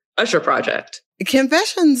favorite Usher project?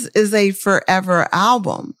 Confessions is a forever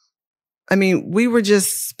album. I mean, we were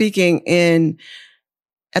just speaking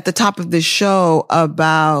at the top of the show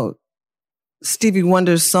about Stevie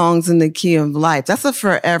Wonder's Songs in the Key of Life. That's a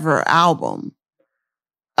forever album.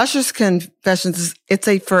 Usher's Confessions, it's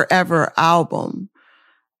a forever album.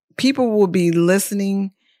 People will be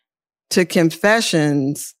listening to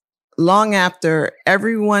Confessions long after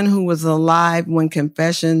everyone who was alive when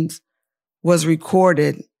Confessions was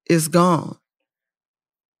recorded is gone.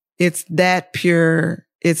 It's that pure.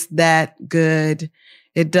 It's that good.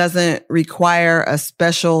 It doesn't require a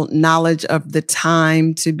special knowledge of the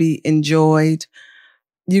time to be enjoyed.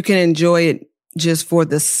 You can enjoy it just for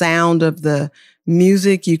the sound of the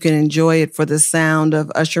music. You can enjoy it for the sound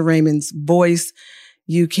of Usher Raymond's voice.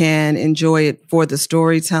 You can enjoy it for the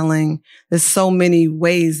storytelling. There's so many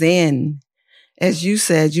ways in. As you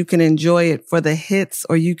said, you can enjoy it for the hits,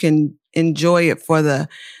 or you can enjoy it for the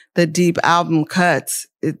deep album cuts.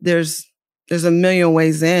 There's a million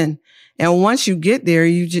ways in. And once you get there,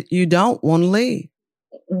 you don't want to leave.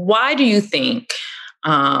 Why do you think,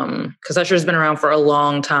 because Usher's been around for a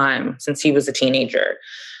long time, since he was a teenager.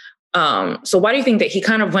 So why do you think that he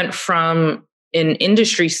kind of went from an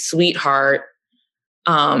industry sweetheart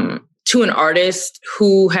to an artist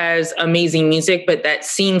who has amazing music, but that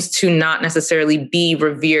seems to not necessarily be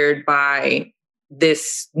revered by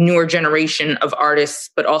this newer generation of artists,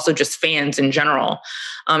 but also just fans in general?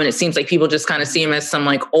 And it seems like people just kind of see him as some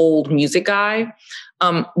like old music guy.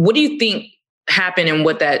 What do you think happened and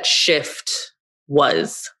what that shift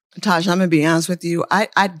was? Taj, I'm going to be honest with you.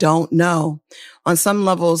 I don't know. On some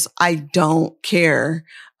levels, I don't care.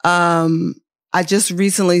 I just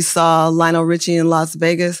recently saw Lionel Richie in Las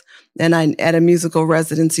Vegas, and at a musical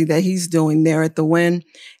residency that he's doing there at the Wynn.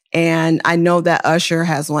 And I know that Usher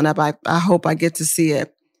has one up. I hope I get to see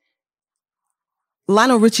it.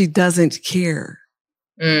 Lionel Richie doesn't care.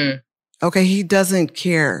 Okay, he doesn't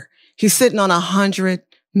care. He's sitting on 100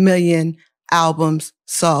 million albums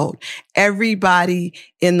sold. Everybody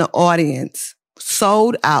in the audience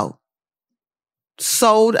sold out,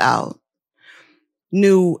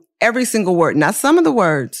 knew every single word. Not some of the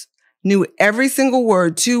words, knew every single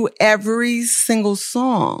word to every single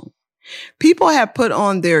song. People have put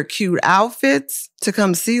on their cute outfits to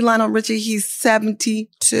come see Lionel Richie. He's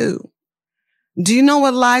 72. Do you know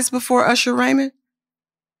what lies before Usher Raymond?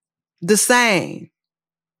 The same.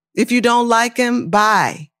 If you don't like him,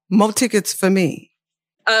 buy more tickets for me.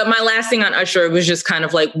 My last thing on Usher was just kind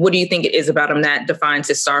of like, what do you think it is about him that defines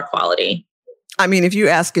his star quality? I mean, if you're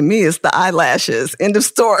asking me, it's the eyelashes. End of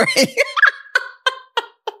story.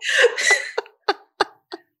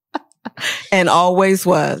 And always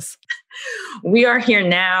was. We are here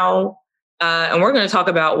now, and we're going to talk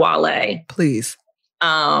about Wale. Please.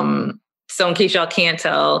 So in case y'all can't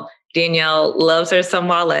tell, Danielle loves her some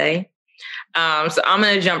Wale. So I'm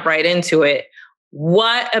going to jump right into it.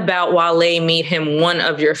 What about Wale made him one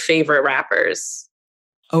of your favorite rappers?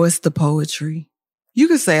 Oh, it's the poetry. You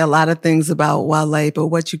can say a lot of things about Wale, but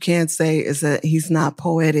what you can't say is that he's not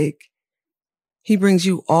poetic. He brings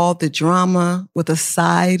you all the drama with a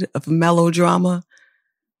side of melodrama.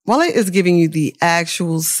 Wale is giving you the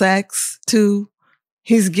actual sex too.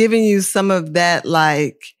 He's giving you some of that,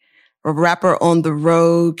 like a rapper on the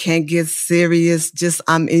road can't get serious. Just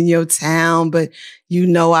I'm in your town, but you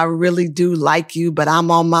know I really do like you, but I'm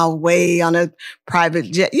on my way on a private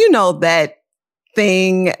jet. You know that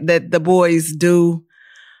thing that the boys do.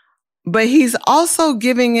 But he's also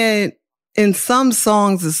giving it, in some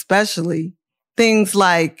songs especially, things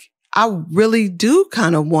like, I really do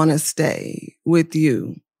kind of want to stay with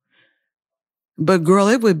you. But girl,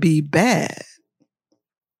 it would be bad.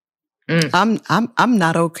 I'm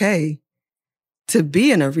not okay to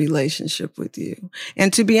be in a relationship with you.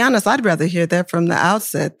 And to be honest, I'd rather hear that from the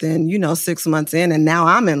outset than, 6 months in and now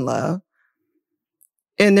I'm in love.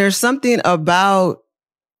 And there's something about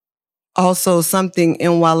also something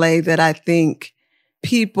in Wale that I think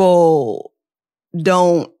people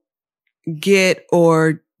don't get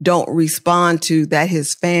or don't respond to that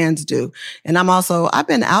his fans do. And I've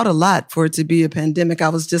been out a lot for it to be a pandemic. I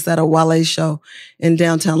was just at a Wale show in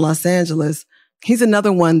downtown Los Angeles. He's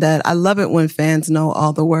another one that I love it when fans know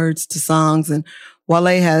all the words to songs, and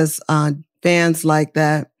Wale has fans like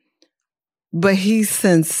that, but he's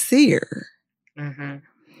sincere. Mm-hmm.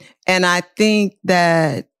 And I think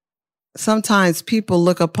that sometimes people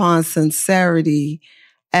look upon sincerity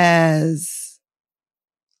as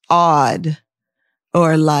odd,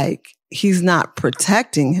 or like he's not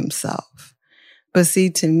protecting himself. But see,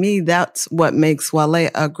 to me, that's what makes Wale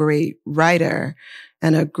a great writer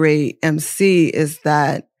and a great MC, is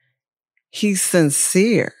that he's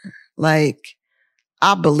sincere. Like,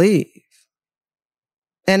 I believe.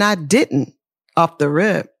 And I didn't off the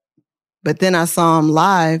rip. But then I saw him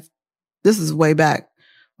live. This is way back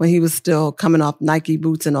when he was still coming off Nike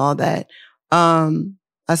boots and all that.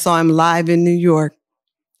 I saw him live in New York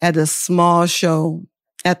at a small show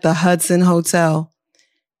at the Hudson Hotel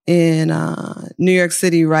in New York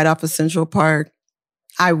City, right off of Central Park.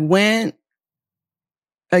 I went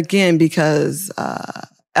again because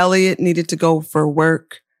Elliot needed to go for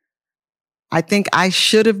work. I think I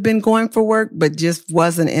should have been going for work, but just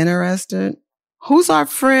wasn't interested. Who's our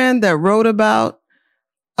friend that wrote about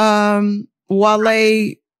Wale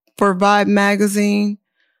for Vibe magazine?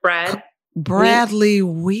 Bradley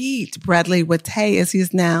Wheat. Bradley Wate, as he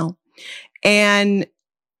is now. And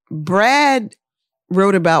Brad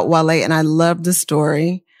wrote about Wale, and I loved the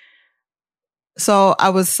story. So I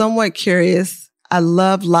was somewhat curious. I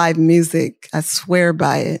love live music. I swear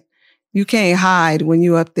by it. You can't hide when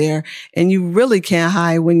you're up there, and you really can't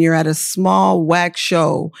hide when you're at a small wax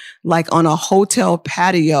show, like on a hotel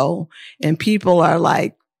patio, and people are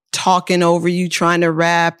like talking over you, trying to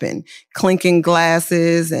rap and clinking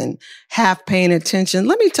glasses and half paying attention.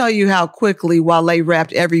 Let me tell you how quickly Wale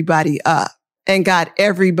wrapped everybody up and got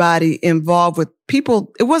everybody involved with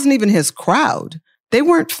people. It wasn't even his crowd. They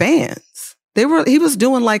weren't fans. He was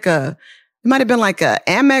doing like it might have been like a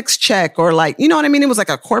Amex check, or like, you know what I mean? It was like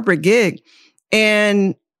a corporate gig.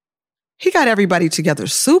 And he got everybody together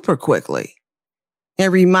super quickly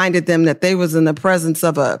and reminded them that they was in the presence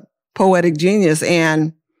of a poetic genius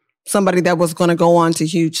and somebody that was going to go on to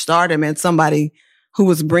huge stardom, and somebody who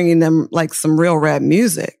was bringing them like some real rap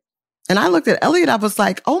music. And I looked at Elliot, I was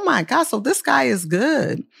like, oh my God, so this guy is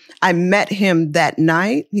good. I met him that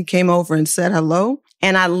night. He came over and said hello.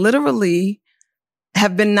 And I literally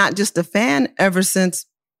have been not just a fan ever since,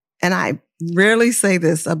 and I rarely say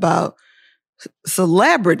this about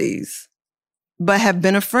celebrities, but have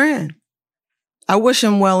been a friend. I wish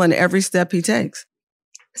him well in every step he takes.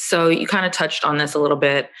 So you kind of touched on this a little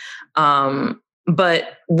bit.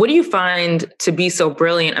 But what do you find to be so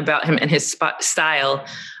brilliant about him and his style,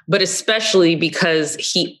 but especially because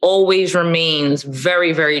he always remains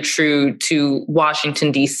very, very true to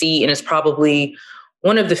Washington, D.C. and is probably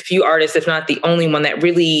one of the few artists, if not the only one, that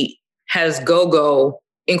really has go-go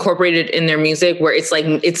incorporated in their music where it's like,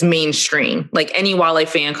 it's mainstream. Like any Wale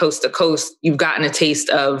fan coast to coast, you've gotten a taste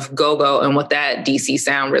of go-go and what that DC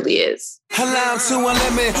sound really is. Allow to a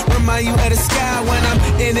limit, remind you of the sky when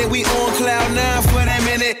I'm in it. We on cloud 9 for that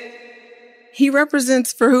minute. He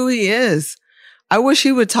represents for who he is. I wish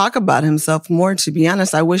he would talk about himself more, to be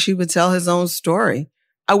honest. I wish he would tell his own story.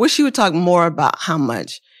 I wish he would talk more about how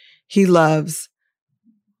much he loves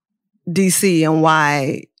DC and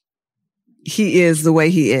why he is the way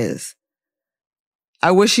he is.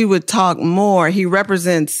 I wish he would talk more. He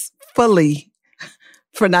represents fully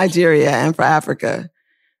for Nigeria and for Africa.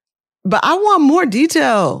 But I want more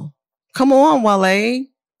detail. Come on, Wale.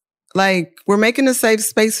 Like, we're making a safe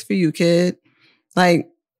space for you, kid. Like,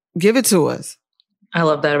 give it to us. I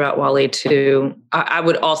love that about Wale too. I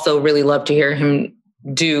would also really love to hear him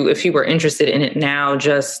do, if he were interested in it now,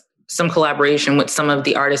 just some collaboration with some of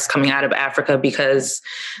the artists coming out of Africa, because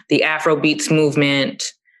the Afrobeats movement,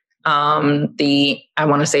 I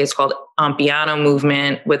want to say it's called Ampiano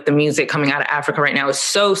movement, with the music coming out of Africa right now is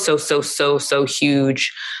so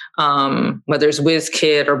huge. Whether it's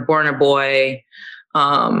Wizkid or Burna Boy,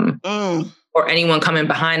 or anyone coming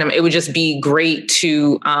behind them, it would just be great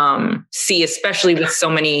to see, especially with so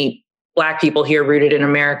many Black people here rooted in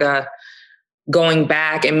America, going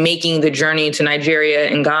back and making the journey to Nigeria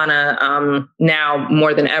and Ghana now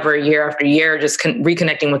more than ever, year after year, just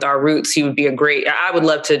reconnecting with our roots. He would be I would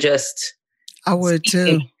love to just... I would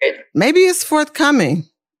too. Maybe it's forthcoming.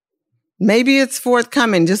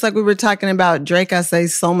 Just like we were talking about Drake, I say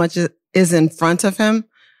so much is in front of him.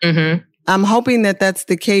 Mm-hmm. I'm hoping that that's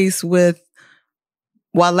the case with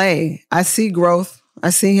Wale. I see growth. I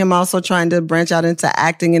see him also trying to branch out into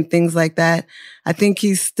acting and things like that. I think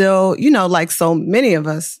he's still, like so many of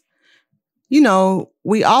us, we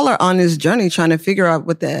all are on this journey trying to figure out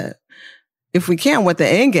what the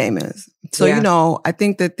end game is. So, yeah. I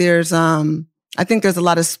think that there's a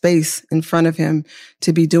lot of space in front of him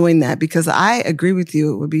to be doing that, because I agree with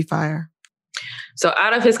you. It would be fire. So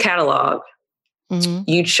out of his catalog,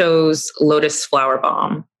 you chose Lotus Flower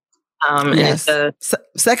Bomb. Yes. And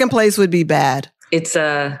second place would be Bad. It's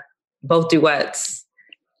both duets,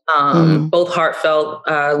 both heartfelt.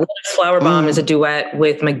 Lotus Flower Bomb is a duet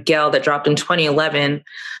with Miguel that dropped in 2011.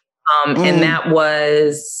 And that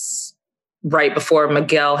was right before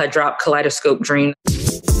Miguel had dropped Kaleidoscope Dream.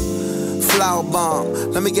 Flower bomb,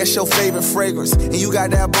 let me guess your favorite fragrance. And you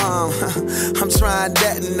got that bomb. I'm trying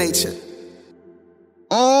that in nature.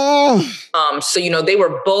 So, they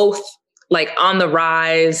were both like on the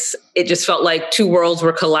rise. It just felt like two worlds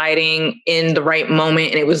were colliding in the right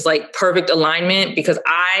moment. And it was like perfect alignment, because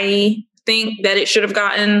I think that it should have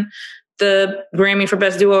gotten the Grammy for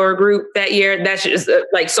Best Duo or Group that year. That's just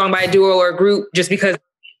like song by a duo or a group, just because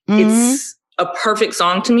it's a perfect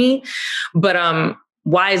song to me. But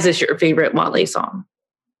why is this your favorite Wale song?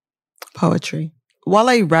 Poetry.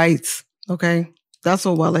 Wale writes, okay? That's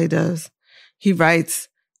what Wale does. He writes.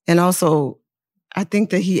 And also, I think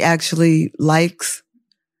that he actually likes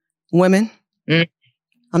women.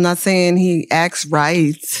 I'm not saying he acts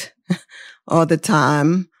right all the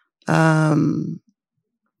time. But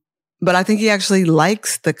I think he actually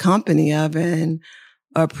likes the company of and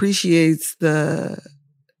appreciates the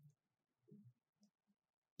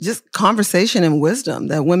just conversation and wisdom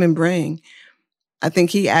that women bring. I think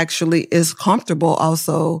he actually is comfortable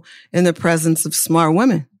also in the presence of smart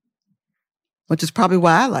women, which is probably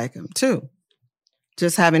why I like him too.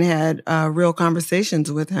 Just having had real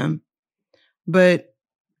conversations with him. But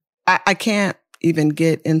I can't even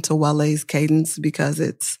get into Wale's cadence because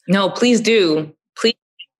it's... No, please do. Please.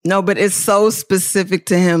 No, but it's so specific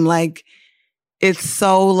to him. Like, it's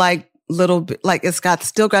so like little bit, like it's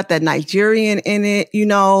still got that Nigerian in it,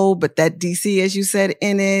 but that DC, as you said,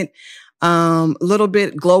 in it. A little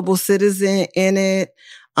bit global citizen in it.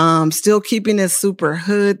 Still keeping it super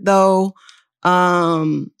hood though.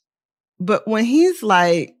 But when he's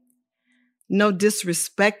like, no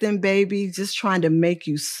disrespecting, baby, just trying to make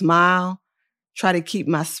you smile, try to keep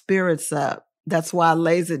my spirits up. That's why I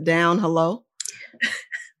lays it down. Hello.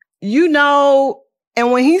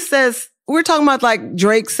 And when he says we're talking about like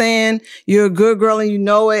Drake saying, you're a good girl and you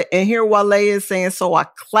know it. And here Wale is saying, so I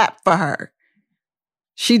clap for her.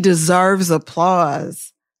 She deserves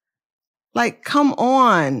applause. Like, come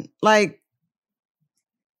on. Like,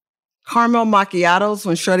 caramel macchiatos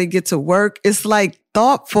when Shorty get to work, it's like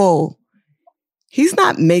thoughtful. He's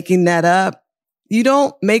not making that up. You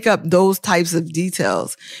don't make up those types of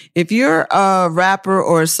details. If you're a rapper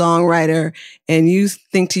or a songwriter and you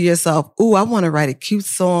think to yourself, ooh, I want to write a cute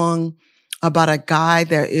song about a guy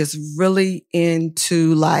that is really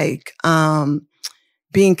into like,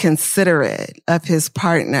 being considerate of his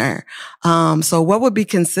partner. So what would be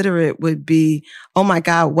considerate would be, oh my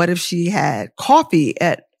God, what if she had coffee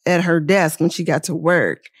at her desk when she got to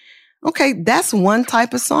work? Okay, that's one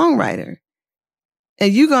type of songwriter.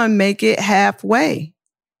 And you're going to make it halfway.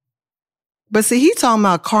 But see, he talking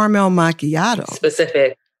about caramel macchiato.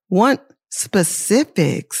 Specific. Want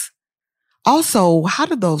specifics. Also, how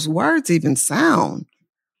do those words even sound?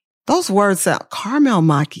 Those words sound caramel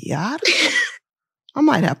macchiato. I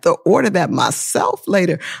might have to order that myself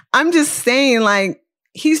later. I'm just saying, like,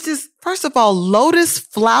 he's just, first of all, Lotus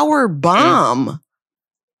Flower Bomb.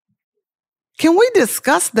 Can we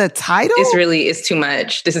discuss the title? It's too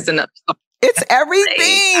much. This is enough. It's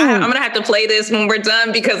everything. I'm going to have to play this when we're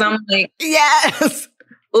done because I'm like, yes.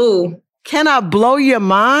 Ooh. Can I blow your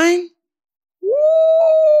mind?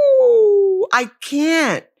 Woo! I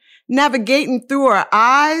can't. Navigating through her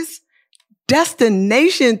eyes.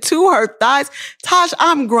 Destination to her thighs. Tosh,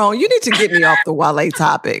 I'm grown. You need to get me off the Wale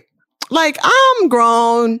topic. Like, I'm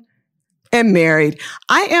grown and married.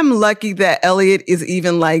 I am lucky that Elliot is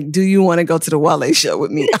even like, do you want to go to the Wale show with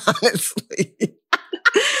me? Honestly.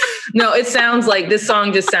 No, it sounds like this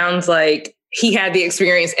song just sounds like he had the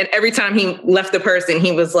experience. And every time he left the person,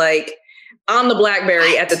 he was like on the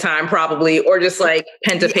BlackBerry at the time, probably, or just like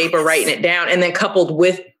pen to paper, writing it down. And then coupled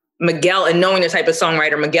with Miguel and knowing the type of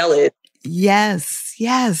songwriter Miguel is. Yes,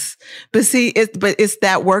 yes. But see, it's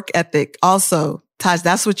that work ethic also, Taj.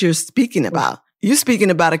 That's what you're speaking about. You're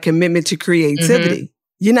speaking about a commitment to creativity.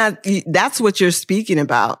 That's what you're speaking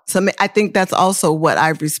about. So I think that's also what I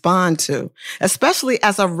respond to, especially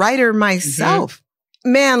as a writer myself.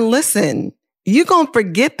 Man, listen, you're going to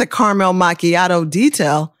forget the caramel macchiato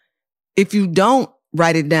detail if you don't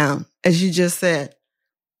write it down, as you just said.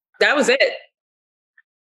 That was it.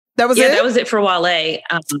 That was it? Yeah, that was it for Wale.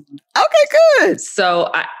 Okay, good.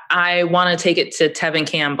 So I want to take it to Tevin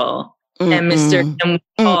Campbell. And Mr. Can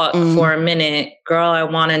we talk for a minute? Girl, I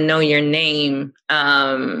want to know your name.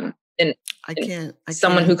 And I can't.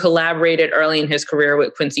 Someone who collaborated early in his career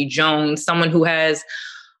with Quincy Jones, someone who has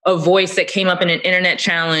a voice that came up in an internet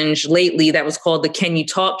challenge lately that was called the Can You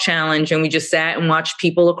Talk Challenge. And we just sat and watched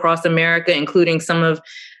people across America, including some of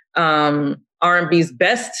R&B's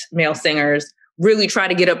best male singers, really try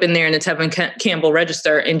to get up in there in the Tevin Campbell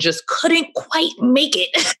register and just couldn't quite make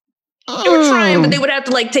it. They were trying, but they would have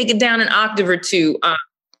to like take it down an octave or two.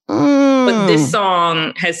 But this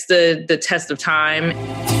song has stood the test of time.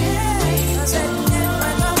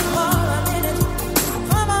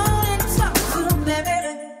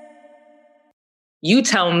 You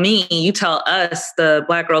tell me, you tell us, the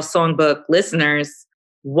Black Girl Songbook listeners,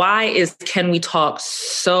 why is Can We Talk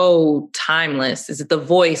so timeless? Is it the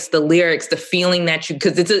voice, the lyrics, the feeling that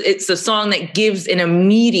because it's a song that gives an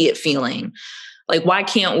immediate feeling. Like, why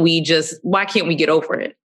can't we get over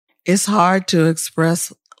it? It's hard to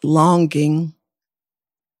express longing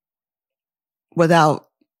without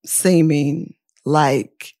seeming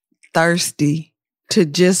like thirsty, to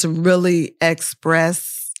just really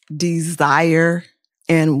express desire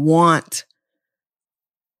and want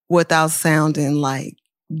without sounding like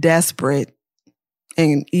desperate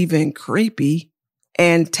and even creepy.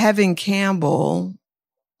 And Tevin Campbell,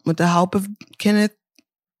 with the help of Kenneth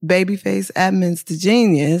Babyface Edmonds, the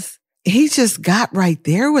genius, he just got right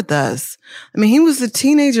there with us. I mean, he was a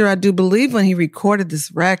teenager, I do believe, when he recorded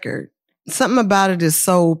this record. Something about it is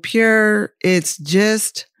so pure. It's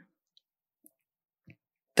just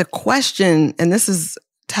the question, and this is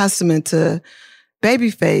testament to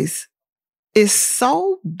Babyface, is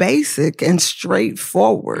so basic and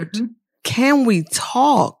straightforward. Mm-hmm. Can we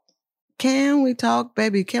talk? Can we talk,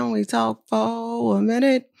 baby? Can we talk for a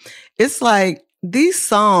minute? It's like these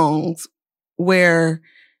songs where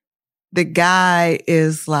the guy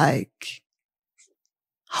is like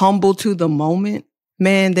humble to the moment,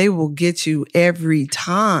 man, they will get you every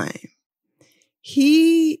time.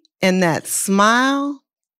 He and that smile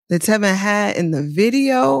that Tevin had in the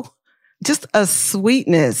video, just a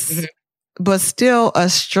sweetness, but still a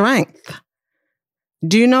strength.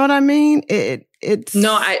 Do you know what I mean? It's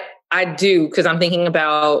no, I do, because I'm thinking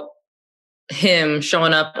about him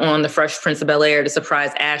showing up on The Fresh Prince of Bel-Air to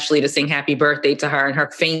surprise Ashley to sing happy birthday to her and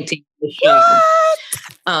her fainting the show.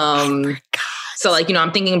 So like,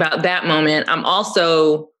 I'm thinking about that moment. I'm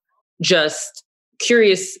also just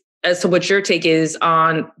curious as to what your take is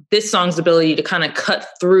on this song's ability to kind of cut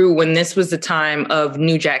through when this was the time of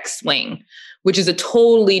New Jack Swing, which is a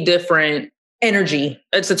totally different energy.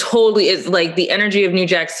 It's like the energy of New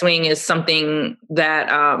Jack Swing is something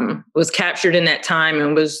that was captured in that time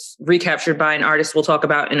and was recaptured by an artist we'll talk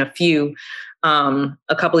about in a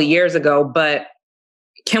couple of years ago. But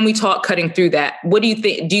can we talk cutting through that? What do you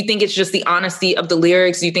think? Do you think it's just the honesty of the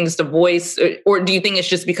lyrics? Do you think it's the voice, or do you think it's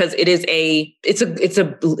just because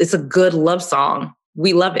it's a good love song?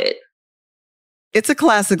 We love it. It's a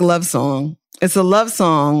classic love song. It's a love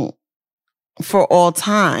song for all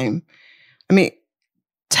time. I mean,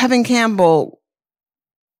 Tevin Campbell,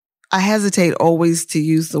 I hesitate always to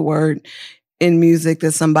use the word in music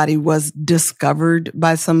that somebody was discovered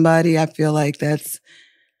by somebody. I feel like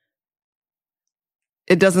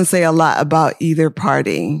it doesn't say a lot about either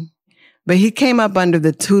party. But he came up under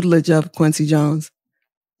the tutelage of Quincy Jones,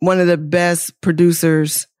 one of the best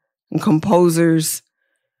producers and composers,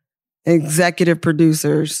 executive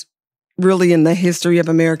producers, really in the history of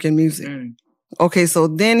American music. Okay, so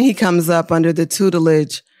then he comes up under the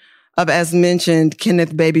tutelage of, as mentioned,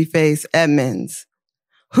 Kenneth Babyface Edmonds,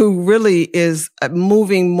 who really is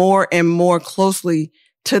moving more and more closely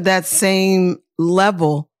to that same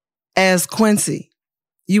level as Quincy.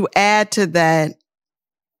 You add to that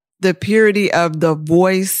the purity of the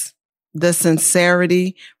voice, the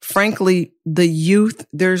sincerity, frankly, the youth.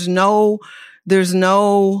 There's no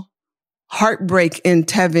heartbreak in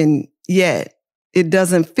Tevin yet. It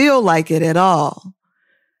doesn't feel like it at all.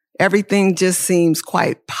 Everything just seems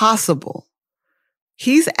quite possible.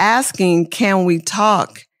 He's asking, can we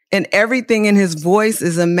talk? And everything in his voice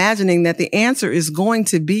is imagining that the answer is going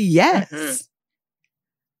to be yes. Mm-hmm.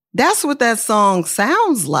 That's what that song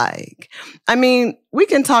sounds like. I mean, we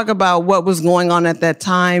can talk about what was going on at that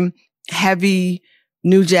time, heavy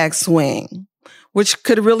New Jack Swing, which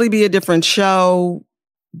could really be a different show,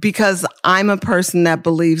 because I'm a person that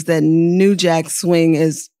believes that New Jack Swing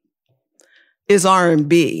is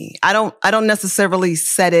R&B. I don't necessarily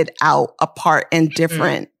set it out apart and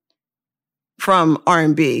different from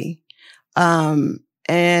R&B.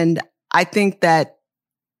 And I think that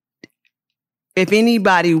if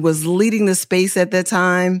anybody was leading the space at that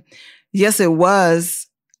time, yes, it was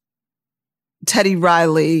Teddy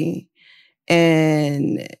Riley,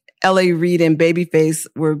 and L.A. Reid and Babyface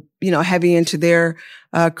were, heavy into their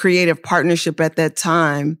creative partnership at that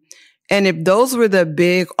time. And if those were the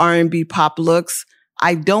big R&B pop looks,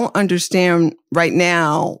 I don't understand right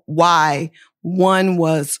now why one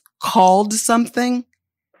was called something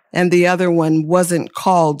and the other one wasn't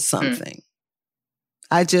called something.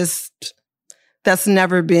 That's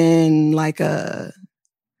never been like a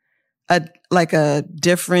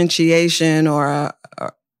differentiation or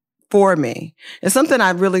for me. It's something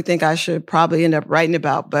I really think I should probably end up writing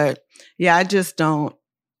about. But yeah, I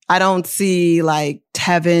don't see like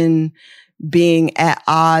Tevin being at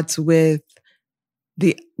odds with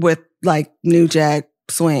like New Jack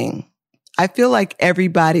Swing. I feel like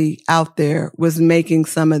everybody out there was making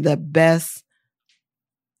some of the best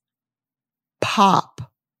pop,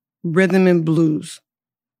 rhythm and blues.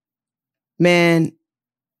 Man,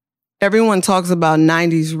 everyone talks about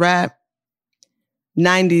 90s rap.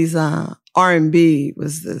 90s R&B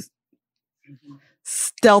was this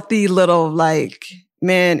stealthy little,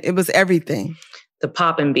 it was everything. The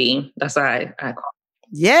pop and B. That's what I call it.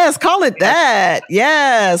 Yes, call it that.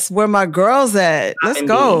 Yes, where my girls at. Pop Let's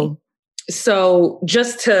go. So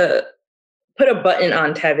just to put a button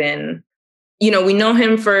on Tevin, we know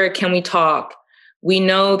him for Can We Talk? We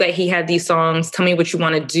know that he had these songs, Tell Me What You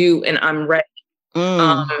Want to Do, and I'm Ready.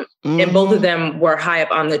 And both of them were high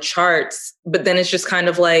up on the charts, but then it's just kind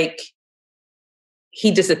of like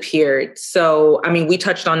he disappeared. So, I mean, we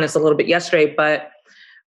touched on this a little bit yesterday, but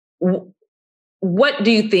what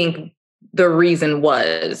do you think the reason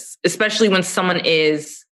was, especially when someone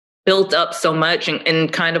is built up so much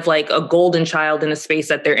and kind of like a golden child in the space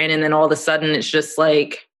that they're in, and then all of a sudden it's just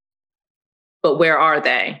like, but where are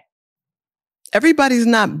they? Everybody's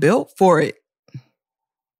not built for it,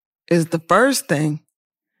 is the first thing.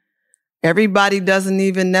 Everybody doesn't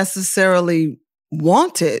even necessarily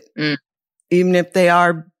want it, even if they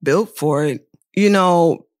are built for it.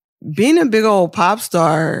 Being a big old pop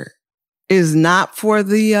star is not for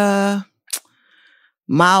the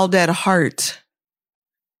mild at heart.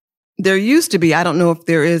 There used to be, I don't know if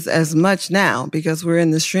there is as much now because we're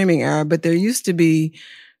in the streaming era, but there used to be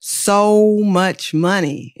so much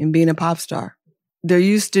money in being a pop star. There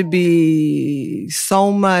used to be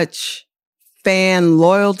so much fan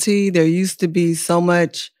loyalty. There used to be so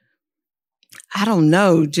much, I don't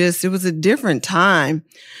know, just it was a different time.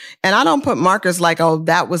 And I don't put markers like, oh,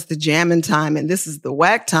 that was the jamming time and this is the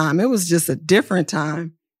whack time. It was just a different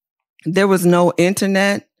time. There was no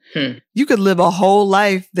internet. You could live a whole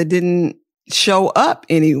life that didn't show up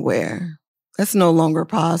anywhere. That's no longer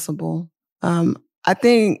possible. I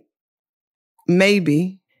think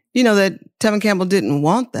maybe, that Tevin Campbell didn't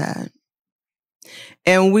want that.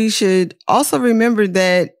 And we should also remember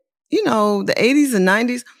that, the 80s and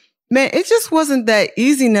 90s, man, it just wasn't that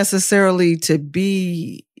easy necessarily to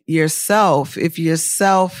be yourself if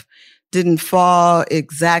yourself didn't fall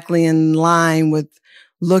exactly in line with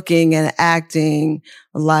looking and acting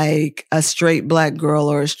like a straight Black girl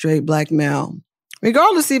or a straight Black male.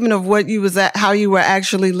 Regardless even of what you was at, how you were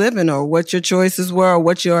actually living or what your choices were or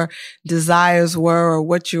what your desires were or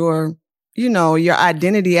what your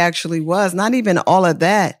identity actually was. Not even all of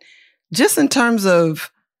that. Just in terms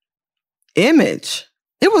of image,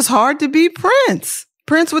 it was hard to be Prince.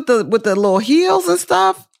 Prince with the little heels and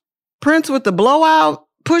stuff. Prince with the blowout,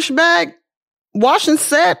 pushback, wash and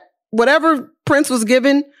set, whatever Prince was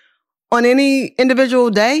given on any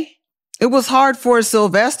individual day. It was hard for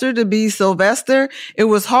Sylvester to be Sylvester. It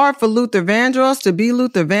was hard for Luther Vandross to be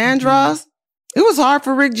Luther Vandross. It was hard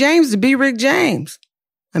for Rick James to be Rick James.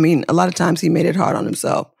 I mean, a lot of times he made it hard on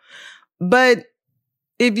himself. But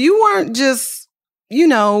if you weren't just,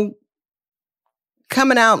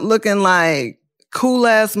 coming out looking like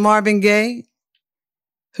cool-ass Marvin Gaye,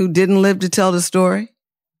 who didn't live to tell the story,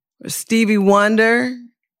 or Stevie Wonder,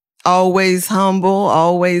 always humble,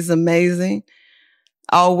 always amazing,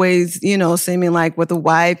 always, seeming like with a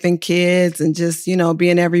wife and kids and just,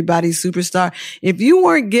 being everybody's superstar. If you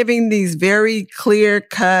weren't giving these very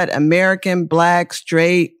clear-cut American Black,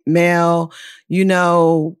 straight, male,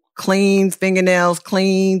 clean fingernails,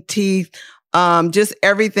 clean teeth, just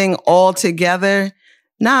everything all together.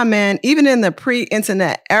 Nah, man, even in the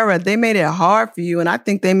pre-internet era, they made it hard for you. And I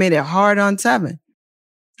think they made it hard on Tevin.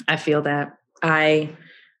 I feel that.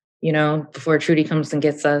 Before Trudy comes and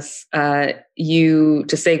gets us, to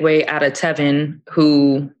segue out of Tevin,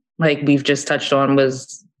 who, like we've just touched on,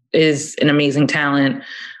 is an amazing talent,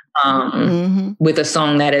 with a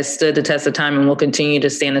song that has stood the test of time and will continue to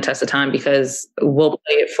stand the test of time because we'll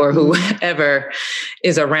play it for whoever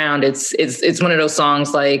is around. It's one of those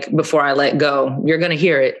songs like Before I Let Go. You're going to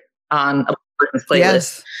hear it on a person's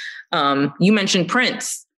playlist. Yes. You mentioned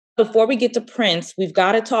Prince. Before we get to Prince, we've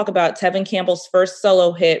got to talk about Tevin Campbell's first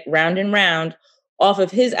solo hit, Round and Round, off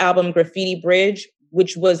of his album Graffiti Bridge,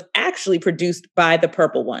 which was actually produced by The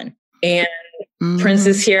Purple One. And Prince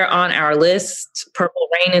is here on our list. Purple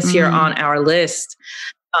Rain is here on our list.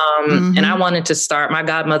 And I wanted to start. My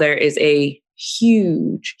godmother is a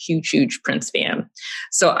huge, huge, huge Prince fan.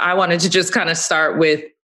 So I wanted to just kind of start with,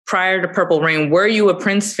 prior to Purple Rain, were you a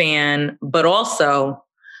Prince fan, but also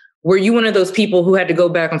were you one of those people who had to go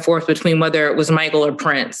back and forth between whether it was Michael or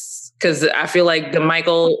Prince? Because I feel like the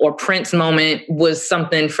Michael or Prince moment was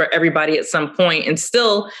something for everybody at some point and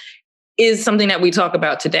still is something that we talk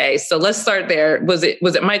about today. So let's start there. Was it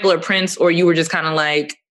Michael or Prince, or you were just kind of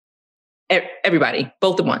like everybody,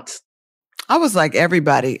 both at once? I was like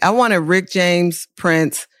everybody. I wanted Rick James,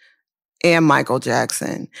 Prince, and Michael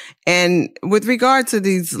Jackson. And with regard to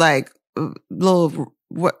these like little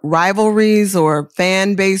rivalries or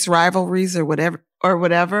fan-based rivalries or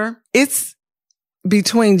whatever, it's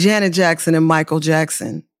between Janet Jackson and Michael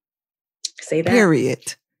Jackson. Say that.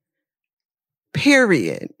 Period.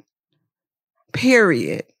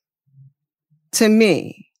 To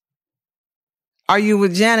me, are you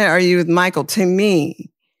with Janet? Are you with Michael? To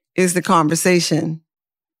me, is the conversation.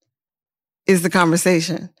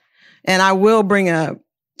 And I will bring up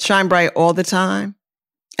Shine Bright all the time.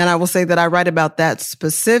 And I will say that I write about that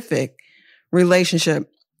specific relationship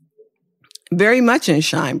very much in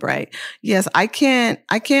Shine Bright. Yes, I can't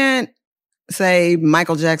say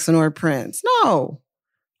Michael Jackson or Prince. No.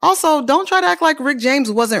 Also, don't try to act like Rick James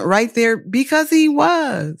wasn't right there, because he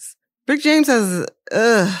was. Rick James has,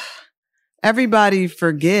 everybody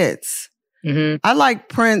forgets. I like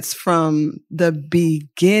Prince from the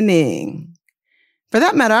beginning. For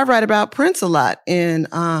that matter, I write about Prince a lot in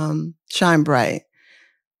Shine Bright.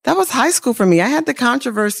 That was high school for me. I had the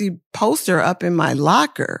Controversy poster up in my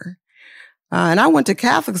locker. And I went to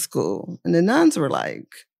Catholic school, and the nuns were like,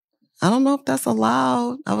 I don't know if that's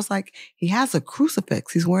allowed. I was like, he has a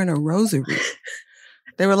crucifix. He's wearing a rosary.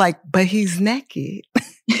 They were like, but he's naked.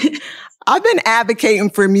 I've been advocating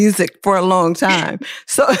for music for a long time.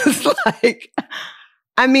 So it's like,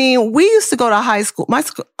 I mean, we used to go to high school.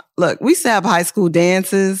 Look, we used to have high school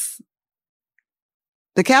dances.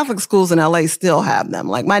 The Catholic schools in LA still have them.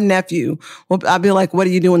 Like my nephew, I'd be like, what are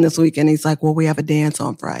you doing this weekend? He's like, well, we have a dance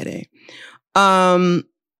on Friday. I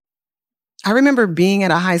remember being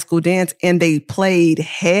at a high school dance and they played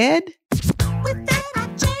Head.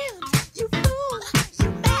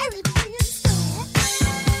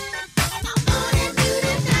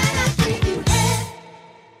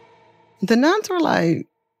 The nuns were like,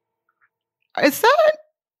 is that?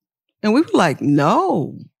 And we were like,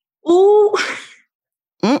 no. Ooh.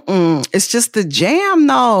 It's just the jam,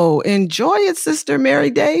 though. Enjoy it, Sister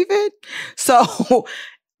Mary David. So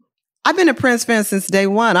I've been a Prince fan since day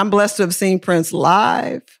one. I'm blessed to have seen Prince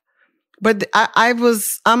live. But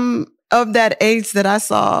I'm of that age that I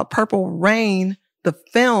saw Purple Rain, the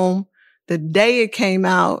film, the day it came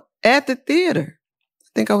out at the theater. I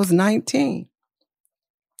think I was 19.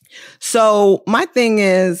 So my thing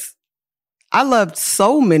is, I loved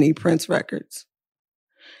so many Prince records.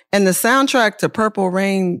 And the soundtrack to Purple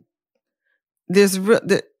Rain,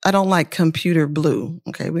 I don't like Computer Blue.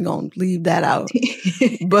 Okay, we're going to leave that out.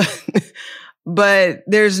 but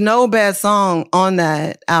there's no bad song on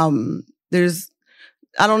that album.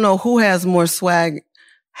 I don't know who has more swag.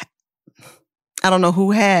 I don't know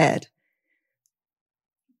who had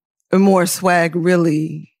more swag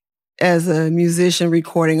really as a musician,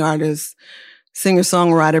 recording artist,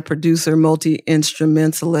 singer-songwriter, producer,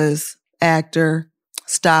 multi-instrumentalist, actor,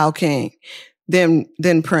 style king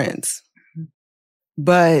than Prince.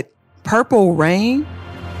 But Purple Rain,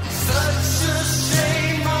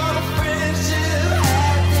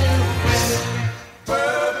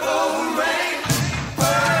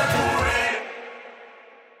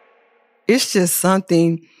 it's just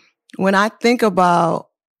something. When I think about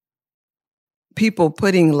people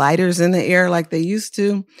putting lighters in the air like they used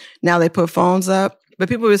to, now they put phones up. But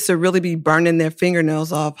people used to really be burning their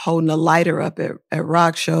fingernails off holding a lighter up at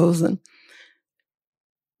rock shows.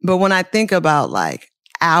 But when I think about like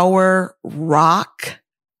our rock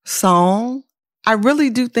song, I really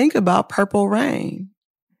do think about Purple Rain.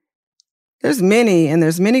 There's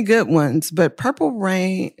many good ones, but Purple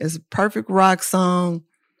Rain is a perfect rock song.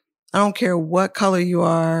 I don't care what color you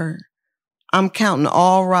are. I'm counting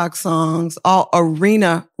all rock songs, all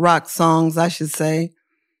arena rock songs, I should say.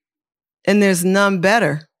 And there's none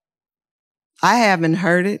better. I haven't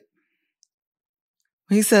heard it.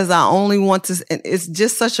 He says, I only want to, and it's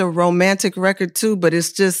just such a romantic record too, but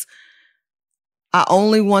it's just, I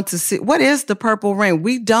only want to see, what is the Purple Rain?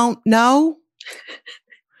 We don't know.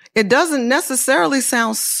 It doesn't necessarily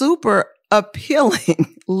sound super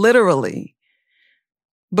appealing, literally.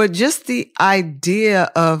 But just the idea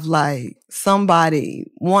of like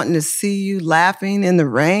somebody wanting to see you laughing in the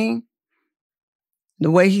rain, the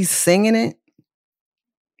way he's singing it,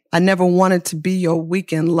 I never wanted to be your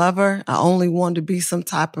weekend lover. I only wanted to be some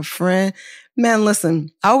type of friend. Man, listen,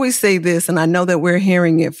 I always say this, and I know that we're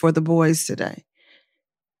hearing it for the boys today.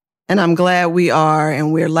 And I'm glad we are,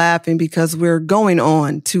 and we're laughing because we're going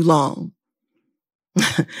on too long.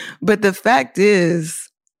 But the fact is,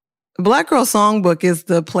 Black Girl Songbook is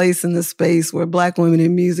the place in the space where Black women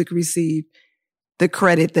in music receive the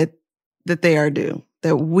credit that they are due,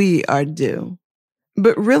 that we are due.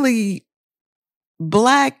 But really,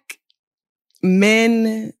 Black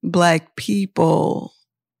men, Black people,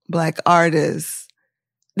 Black artists,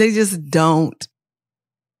 they just don't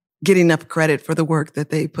get enough credit for the work that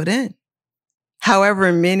they put in.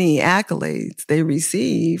 However many accolades they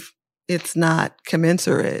receive, it's not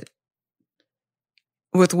commensurate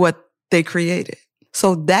with what they created.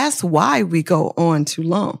 So that's why we go on too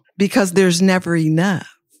long, because there's never enough.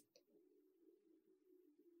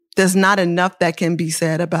 There's not enough that can be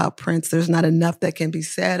said about Prince. There's not enough that can be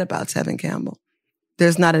said about Tevin Campbell.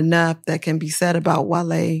 There's not enough that can be said about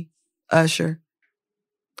Wale, Usher,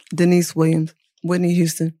 Denise Williams, Whitney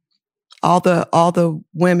Houston, all the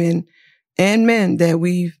women and men that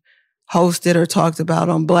we've hosted or talked about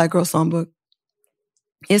on Black Girl Songbook.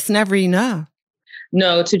 It's never enough.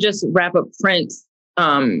 No, to just wrap up Prince,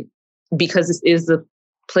 because this is the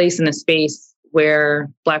place and the space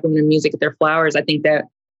where Black women in music get their flowers. I think that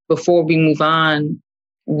before we move on,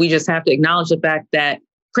 we just have to acknowledge the fact that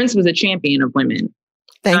Prince was a champion of women.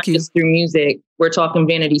 Thank you. Not just through music. We're talking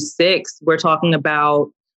Vanity 6. We're talking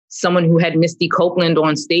about someone who had Misty Copeland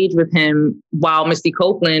on stage with him while Misty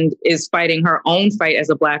Copeland is fighting her own fight as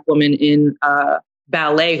a Black woman in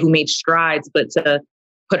ballet, who made strides, but to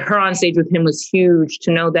put her on stage with him was huge.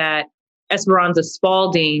 To know that Esperanza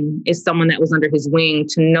Spalding is someone that was under his wing,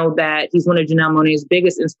 to know that he's one of Janelle Monáe's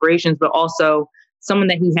biggest inspirations, but also someone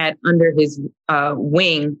that he had under his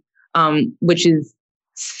wing, which is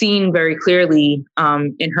seen very clearly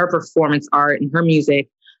in her performance art and her music.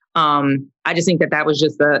 I just think that was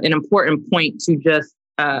just an important point to just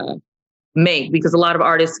make, because a lot of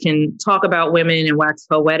artists can talk about women and wax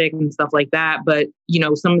poetic and stuff like that. But,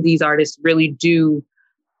 some of these artists really do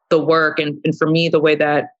the work. And for me, the way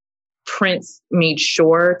that Prince made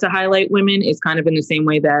sure to highlight women is kind of in the same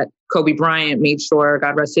way that Kobe Bryant made sure,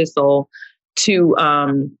 God rest his soul, to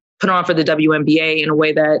put on for the WNBA in a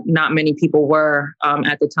way that not many people were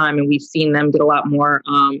at the time. And we've seen them get a lot more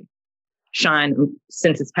shine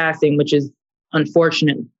since its passing, which is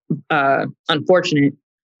unfortunate, but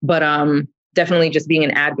definitely just being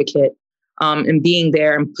an advocate and being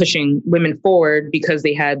there and pushing women forward because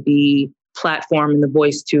they had the platform and the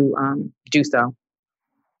voice to do so.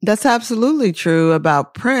 That's absolutely true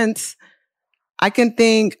about Prince. I can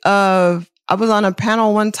think of, I was on a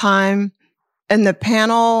panel one time, and the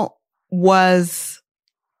panel was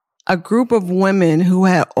a group of women who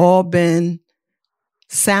had all been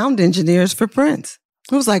sound engineers for Prince.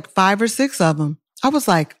 It was like 5 or 6 of them. I was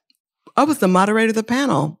the moderator of the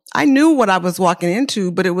panel. I knew what I was walking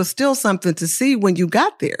into, but it was still something to see when you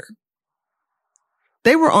got there.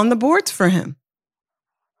 They were on the boards for him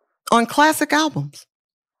on classic albums.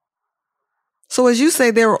 So as you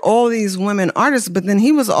say, there were all these women artists, but then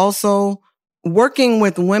he was also working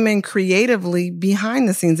with women creatively behind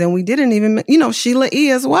the scenes. And we didn't even, Sheila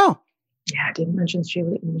E. as well. Yeah, I didn't mention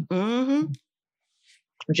Sheila E. Mm-hmm.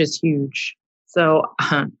 Which is huge. So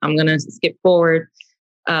I'm going to skip forward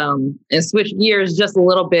and switch gears just a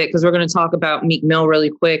little bit, because we're going to talk about Meek Mill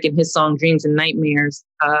really quick and his song Dreams and Nightmares.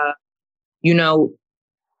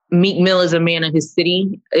 Meek Mill is a man of his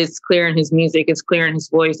city. It's clear in his music. It's clear in his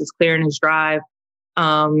voice. It's clear in his drive.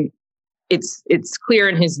 It's clear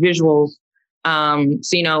in his visuals.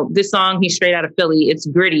 So, this song, he's straight out of Philly. It's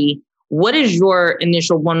gritty. What is your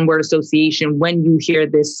initial one-word association when you hear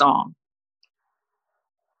this song?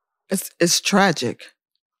 It's tragic.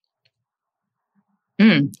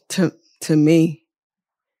 To me.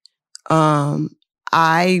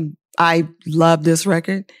 I love this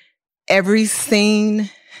record. Every scene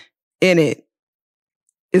in it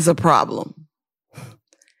is a problem.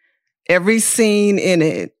 Every scene in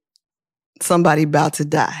it, somebody about to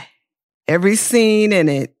die. Every scene in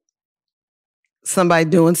it, somebody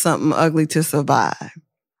doing something ugly to survive.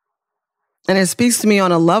 And it speaks to me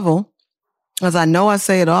on a level, as I know I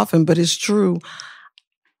say it often, but it's true.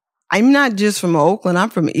 I'm not just from Oakland. I'm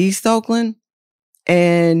from East Oakland.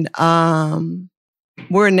 And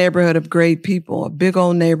we're a neighborhood of great people, a big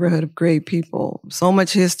old neighborhood of great people. So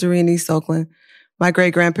much history in East Oakland. My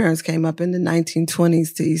great-grandparents came up in the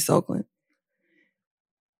 1920s to East Oakland.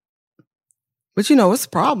 But it's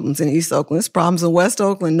problems in East Oakland. It's problems in West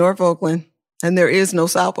Oakland, North Oakland, and there is no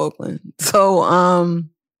South Oakland. So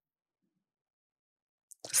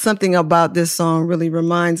something about this song really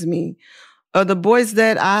reminds me of the boys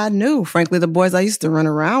that I knew, frankly, the boys I used to run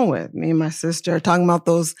around with. Me and my sister are talking about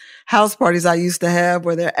those house parties I used to have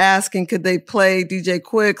where they're asking, could they play DJ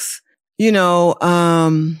Quick's,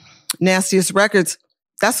 Nastiest Records.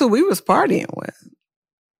 That's who we was partying with.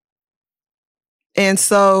 And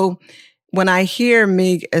so when I hear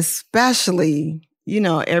Meek, especially,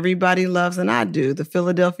 everybody loves, and I do, the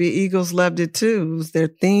Philadelphia Eagles loved it too. It was their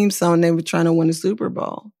theme song. They were trying to win a Super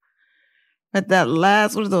Bowl. At that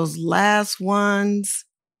last, one of those last ones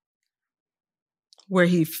where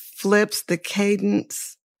he flips the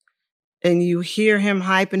cadence and you hear him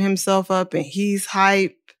hyping himself up and he's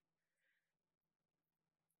hype.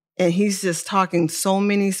 And he's just talking so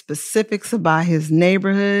many specifics about his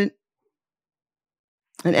neighborhood.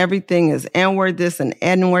 And everything is N-word this and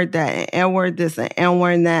N-word that and N-word this and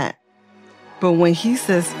N-word that. But when he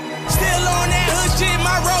says, Still on that hood shit,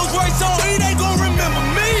 my Rolls Royce on E, they gon' remember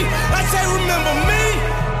me. I say remember me.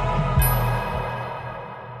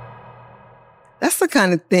 that's the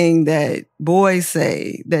kind of thing that boys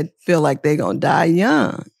say that feel like they're going to die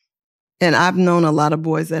young. And I've known a lot of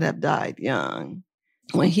boys that have died young.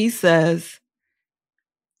 When he says,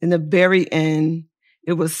 in the very end,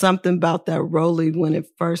 it was something about that rollie when it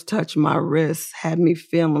first touched my wrist, had me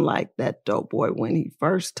feeling like that dope boy when he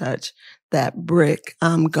first touched that brick.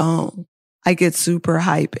 I'm gone. I get super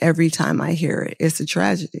hype every time I hear it. It's a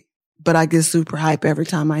tragedy, but I get super hype every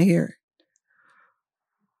time I hear it.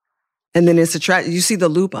 And then it's a tragedy. You see the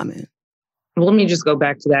loop I'm in. Well, let me just go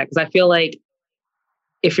back to that, because I feel like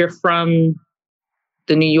if you're from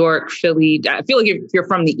the New York, Philly, I feel like if you're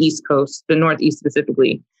from the East Coast, the Northeast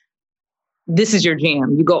specifically, this is your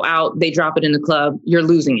jam. You go out, they drop it in the club, you're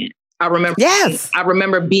losing it. I remember. Yes. I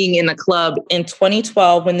remember being in a club in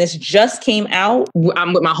 2012 when this just came out.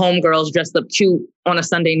 I'm with my homegirls dressed up cute on a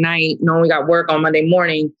Sunday night, knowing we got work on Monday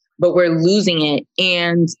morning, but we're losing it.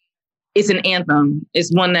 And it's an anthem.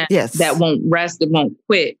 It's one that won't rest, it won't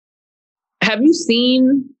quit. Have you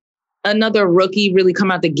seen another rookie really come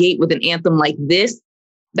out the gate with an anthem like this?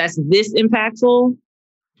 That's this impactful?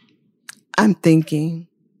 I'm thinking.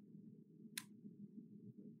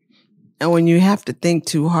 And when you have to think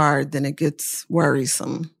too hard, then it gets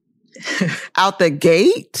worrisome. Out the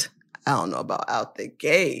gate? I don't know about out the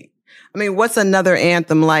gate. I mean, what's another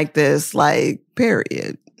anthem like this? Like,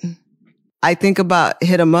 period. I think about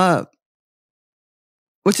Hit 'Em Up,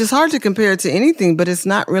 which is hard to compare to anything, but it's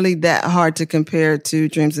not really that hard to compare to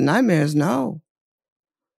Dreams and Nightmares, no.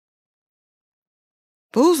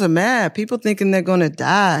 Fools are mad. People thinking they're going to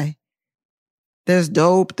die. There's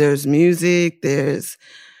dope, there's music, there's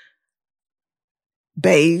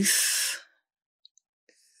bass,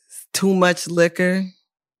 too much liquor,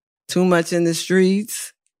 too much in the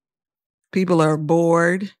streets. People are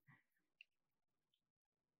bored.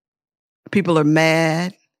 People are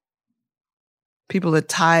mad. People are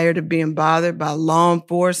tired of being bothered by law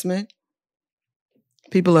enforcement.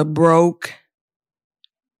 People are broke.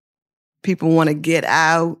 People want to get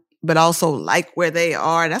out, but also like where they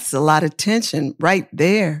are. That's a lot of tension right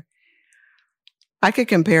there. I could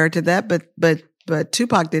compare it to that, but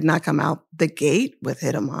Tupac did not come out the gate with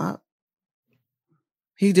Hit 'Em Up.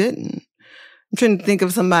 He didn't. I'm trying to think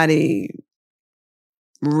of somebody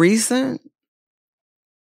recent.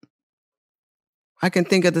 I can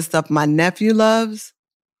think of the stuff my nephew loves.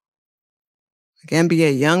 Like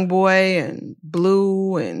NBA Youngboy and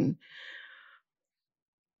Blue, and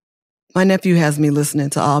my nephew has me listening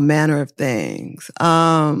to all manner of things.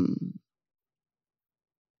 Out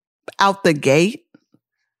the gate,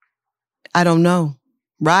 I don't know.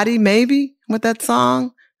 Roddy, maybe, with that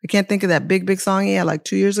song. I can't think of that big song he had like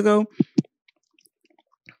 2 years ago.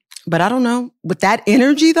 But I don't know. With that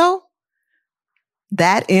energy, though,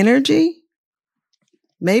 that energy,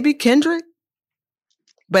 maybe Kendrick.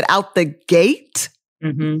 But out the gate,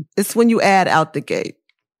 it's when you add out the gate.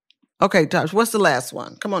 Okay, Tosh, what's the last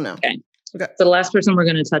one? Come on now. Okay. So the last person we're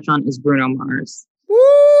going to touch on is Bruno Mars.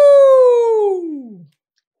 Woo!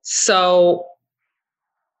 So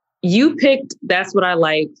you picked That's What I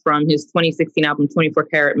Like from his 2016 album, 24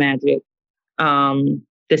 Karat Magic.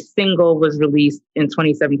 The single was released in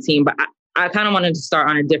 2017, but I kind of wanted to start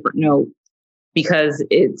on a different note because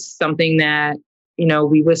it's something that, you know,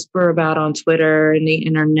 we whisper about on Twitter and the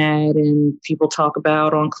internet and people talk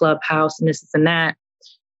about on Clubhouse and this and that.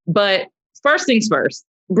 But first things first,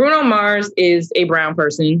 Bruno Mars is a brown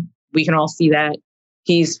person. We can all see that.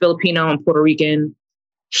 He's Filipino and Puerto Rican.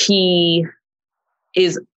 He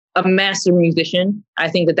is a master musician. I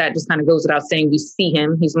think that just kind of goes without saying. We see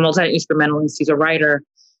him. He's a multi-instrumentalist. He's a writer.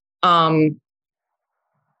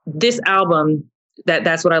 This album,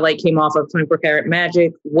 That's What I Like, came off of 24 Karat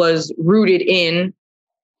Magic, was rooted in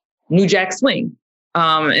New Jack Swing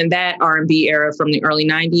and that R&B era from the early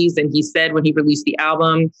 90s. And he said when he released the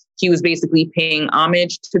album, he was basically paying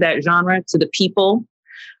homage to that genre, to the people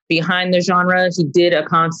behind the genre. He did a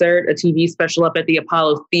concert, a TV special up at the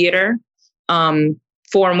Apollo Theater,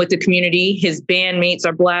 forum with the community. His bandmates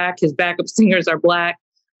are Black. His backup singers are Black.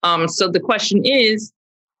 So the question is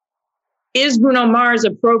Bruno Mars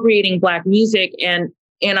appropriating Black music? And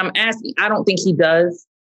I'm asking, I don't think he does.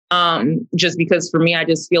 Just because for me, I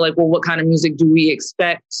just feel like, well, what kind of music do we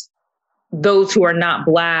expect those who are not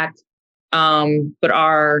Black, but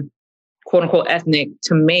are quote unquote ethnic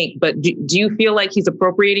to make? But do you feel like he's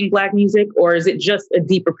appropriating Black music, or is it just a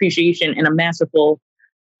deep appreciation and a masterful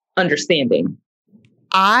understanding?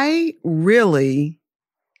 I really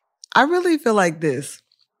feel like this.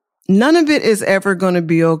 None of it is ever going to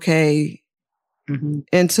be okay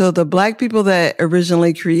until the Black people that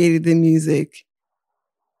originally created the music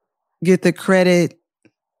get the credit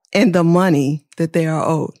and the money that they are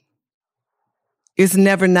owed. It's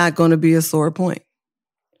never not going to be a sore point.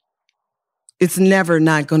 It's never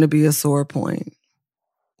not going to be a sore point.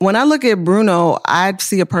 When I look at Bruno, I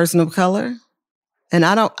see a person of color. And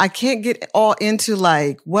I can't get all into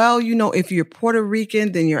like, well, you know, if you're Puerto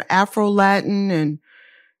Rican, then you're Afro-Latin. And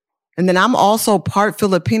then I'm also part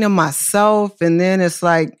Filipino myself. And then it's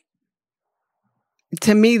like,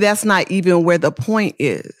 to me, that's not even where the point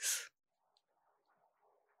is.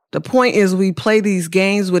 The point is we play these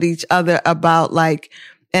games with each other about like,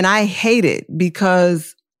 and I hate it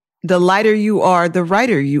because the lighter you are, the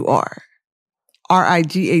righter you are.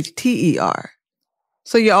 R-I-G-H-T-E-R.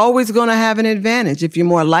 So you're always going to have an advantage. If you're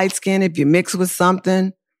more light-skinned, if you mix with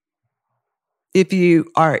something, if you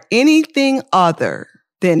are anything other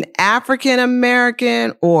than African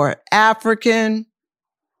American or African,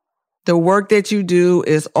 the work that you do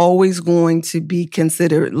is always going to be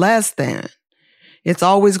considered less than. It's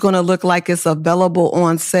always going to look like it's available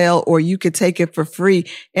on sale, or you could take it for free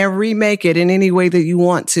and remake it in any way that you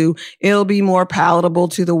want to. It'll be more palatable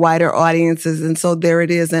to the wider audiences. And so there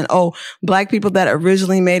it is. And oh, Black people that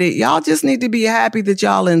originally made it, y'all just need to be happy that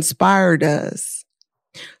y'all inspired us.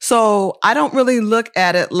 So I don't really look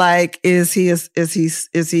at it like, is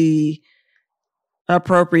he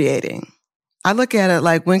appropriating? I look at it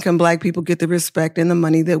like, when can Black people get the respect and the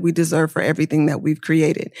money that we deserve for everything that we've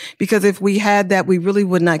created? Because if we had that, we really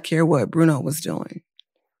would not care what Bruno was doing.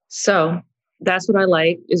 So That's What I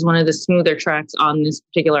Like is one of the smoother tracks on this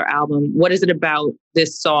particular album. What is it about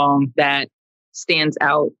this song that stands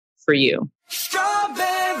out for you?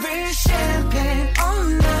 Strawberry champagne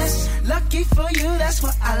on us. Lucky for you, that's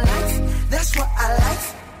what I like. That's what I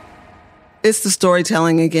like. It's the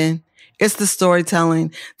storytelling again. It's the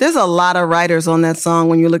storytelling. There's a lot of writers on that song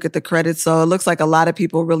when you look at the credits, so it looks like a lot of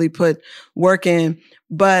people really put work in.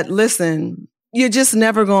 But listen, you're just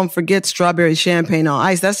never going to forget Strawberry Champagne on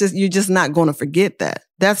Ice. You're just not going to forget that.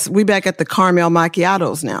 We back at the caramel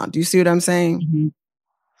macchiatos now. Do you see what I'm saying? Mm-hmm.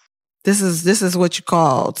 This is what you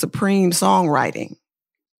call supreme songwriting.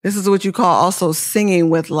 This is what you call also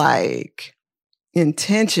singing with like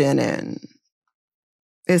intention, and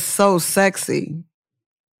it's so sexy.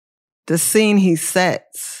 The scene he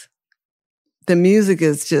sets, the music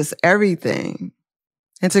is just everything.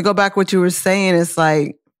 And to go back what you were saying, it's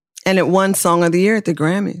like, and it won Song of the Year at the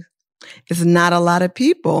Grammys. It's not a lot of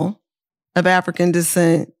people of African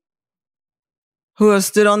descent who have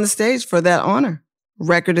stood on the stage for that honor.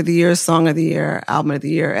 Record of the Year, Song of the Year, Album of the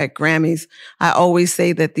Year at Grammys. I always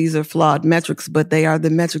say that these are flawed metrics, but they are the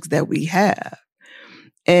metrics that we have.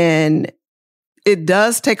 And it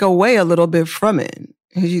does take away a little bit from it.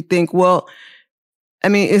 Because you think, well, I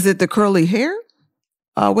mean, is it the curly hair?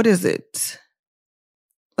 What is it?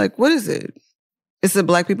 Like, what is it? It's that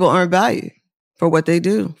Black people aren't valued for what they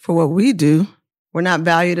do, for what we do. We're not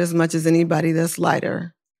valued as much as anybody that's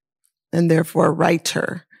lighter and therefore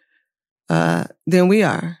righter than we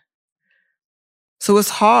are. So it's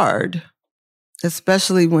hard,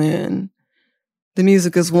 especially when the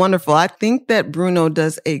music is wonderful. I think that Bruno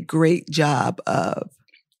does a great job of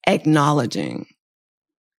acknowledging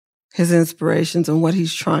his inspirations and what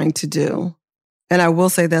he's trying to do. And I will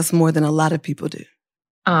say that's more than a lot of people do.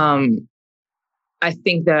 I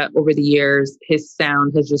think that over the years, his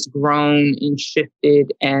sound has just grown and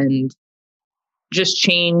shifted and just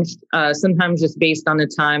changed, sometimes just based on the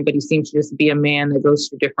time, but he seems to just be a man that goes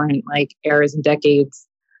through different like eras and decades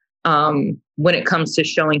when it comes to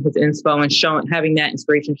showing his inspo and having that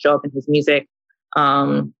inspiration show up in his music.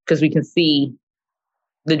 Because we can see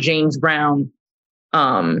the James Brown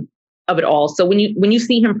of it all. So when you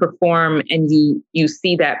see him perform and you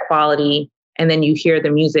see that quality and then you hear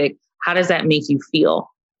the music, how does that make you feel?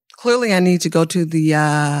 Clearly, I need to go to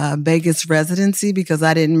the Vegas residency because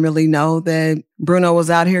I didn't really know that Bruno was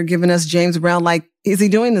out here giving us James Brown. Like, is he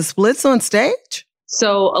doing the splits on stage?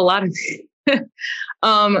 So a lot of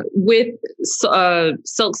with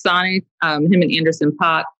Silk Sonic, him and Anderson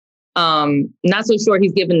 .Paak, not so sure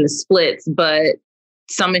he's given the splits, but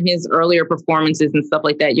some of his earlier performances and stuff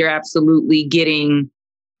like that, you're absolutely getting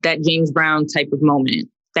that James Brown type of moment,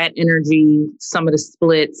 that energy, some of the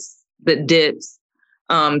splits, the dips,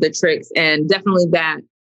 the tricks, and definitely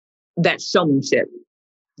that showmanship.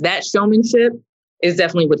 That showmanship is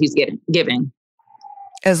definitely what he's giving.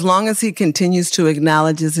 As long as he continues to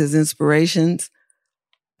acknowledge his inspirations,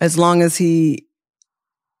 as long as he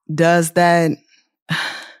does that,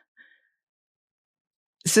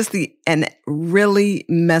 it's just an really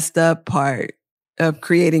messed up part of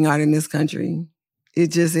creating art in this country.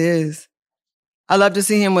 It just is. I love to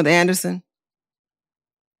see him with Anderson.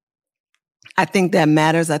 I think that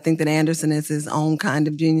matters. I think that Anderson is his own kind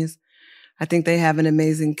of genius. I think they have an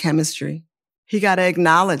amazing chemistry. He got to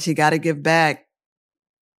acknowledge, he got to give back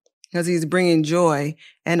because he's bringing joy.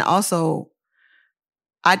 And also,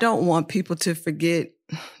 I don't want people to forget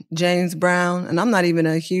James Brown. And I'm not even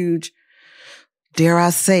a huge, dare I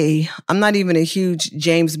say, I'm not even a huge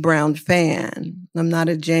James Brown fan. I'm not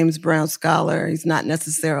a James Brown scholar. He's not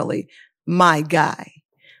necessarily my guy.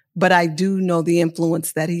 But I do know the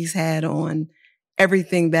influence that he's had on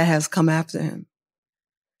everything that has come after him.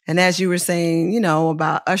 And as you were saying,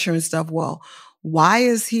 about Usher and stuff, well, why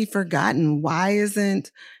is he forgotten? Why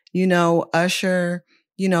isn't, Usher,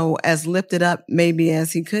 as lifted up maybe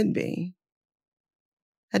as he could be?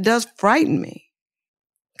 It does frighten me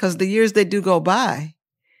because the years they do go by,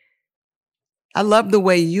 I love the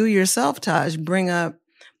way you yourself, Taj, bring up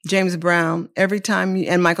James Brown every time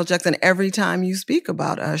and Michael Jackson every time you speak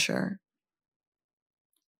about Usher.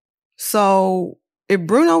 So if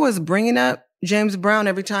Bruno is bringing up James Brown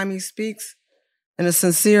every time he speaks in a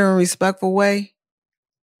sincere and respectful way,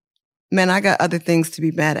 man, I got other things to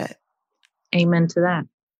be mad at. Amen to that.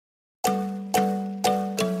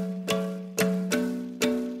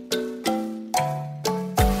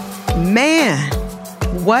 Man,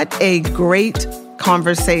 what a great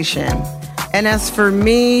conversation. And as for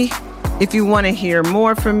me, if you want to hear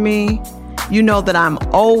more from me, you know that I'm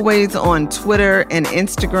always on Twitter and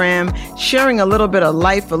Instagram, sharing a little bit of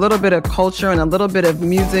life, a little bit of culture, and a little bit of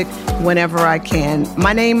music whenever I can.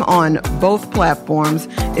 My name on both platforms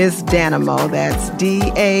is Danamo. That's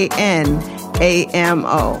DANAMO.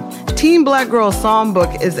 Team Black Girl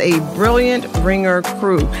Songbook is a brilliant ringer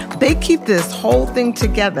crew. They keep this whole thing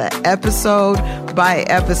together, episode by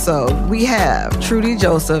episode. We have Trudy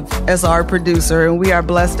Joseph as our producer, and we are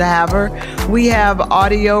blessed to have her. We have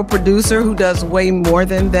audio producer who does way more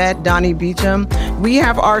than that, Donnie Beecham. We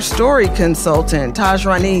have our story consultant, Taj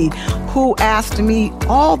Rani, who asked me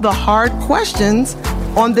all the hard questions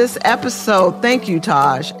on this episode. Thank you,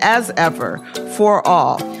 Taj, as ever, for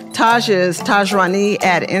all. Taj is Taj Rani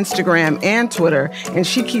at Instagram and Twitter, and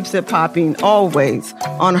she keeps it popping always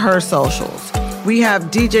on her socials. We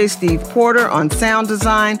have DJ Steve Porter on sound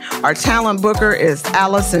design. Our talent booker is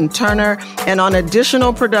Allison Turner. And on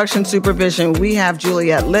additional production supervision, we have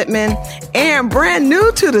Juliette Littman. And brand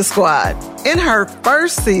new to the squad, in her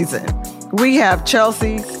first season, we have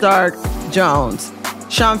Chelsea Stark Jones.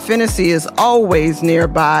 Sean Finnessy is always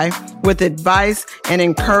nearby with advice and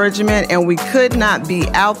encouragement, and we could not be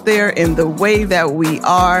out there in the way that we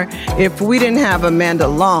are if we didn't have Amanda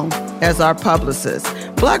Long as our publicist.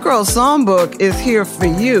 Black Girl Songbook is here for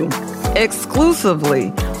you exclusively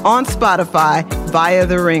on Spotify via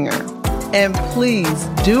The Ringer. And please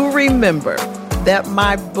do remember that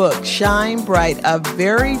my book, Shine Bright, A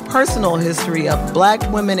Very Personal History of Black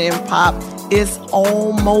Women in Pop, is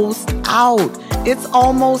almost out. It's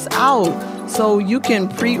almost out. So you can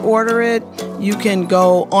pre-order it. You can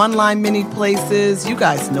go online many places. You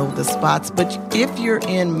guys know the spots. But if you're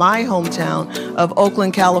in my hometown of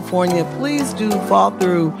Oakland, California, please do fall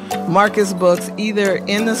through Marcus Books, either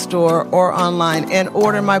in the store or online, and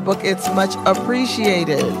order my book. It's much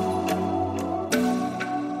appreciated.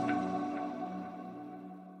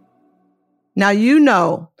 Now, you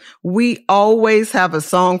know, we always have a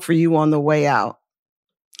song for you on the way out.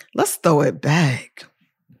 Let's throw it back.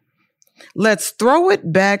 Let's throw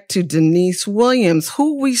it back to Deniece Williams,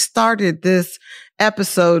 who we started this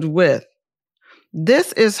episode with.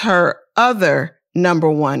 This is her other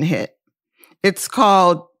 #1 hit. It's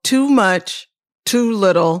called Too Much, Too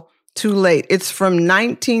Little, Too Late. It's from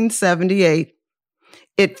 1978.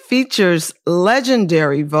 It features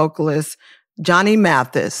legendary vocalist Johnny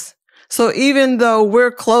Mathis. So even though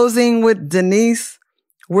we're closing with Deniece,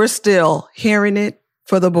 we're still hearing it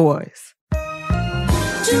for the boys.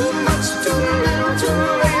 Too much, too little,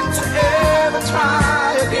 too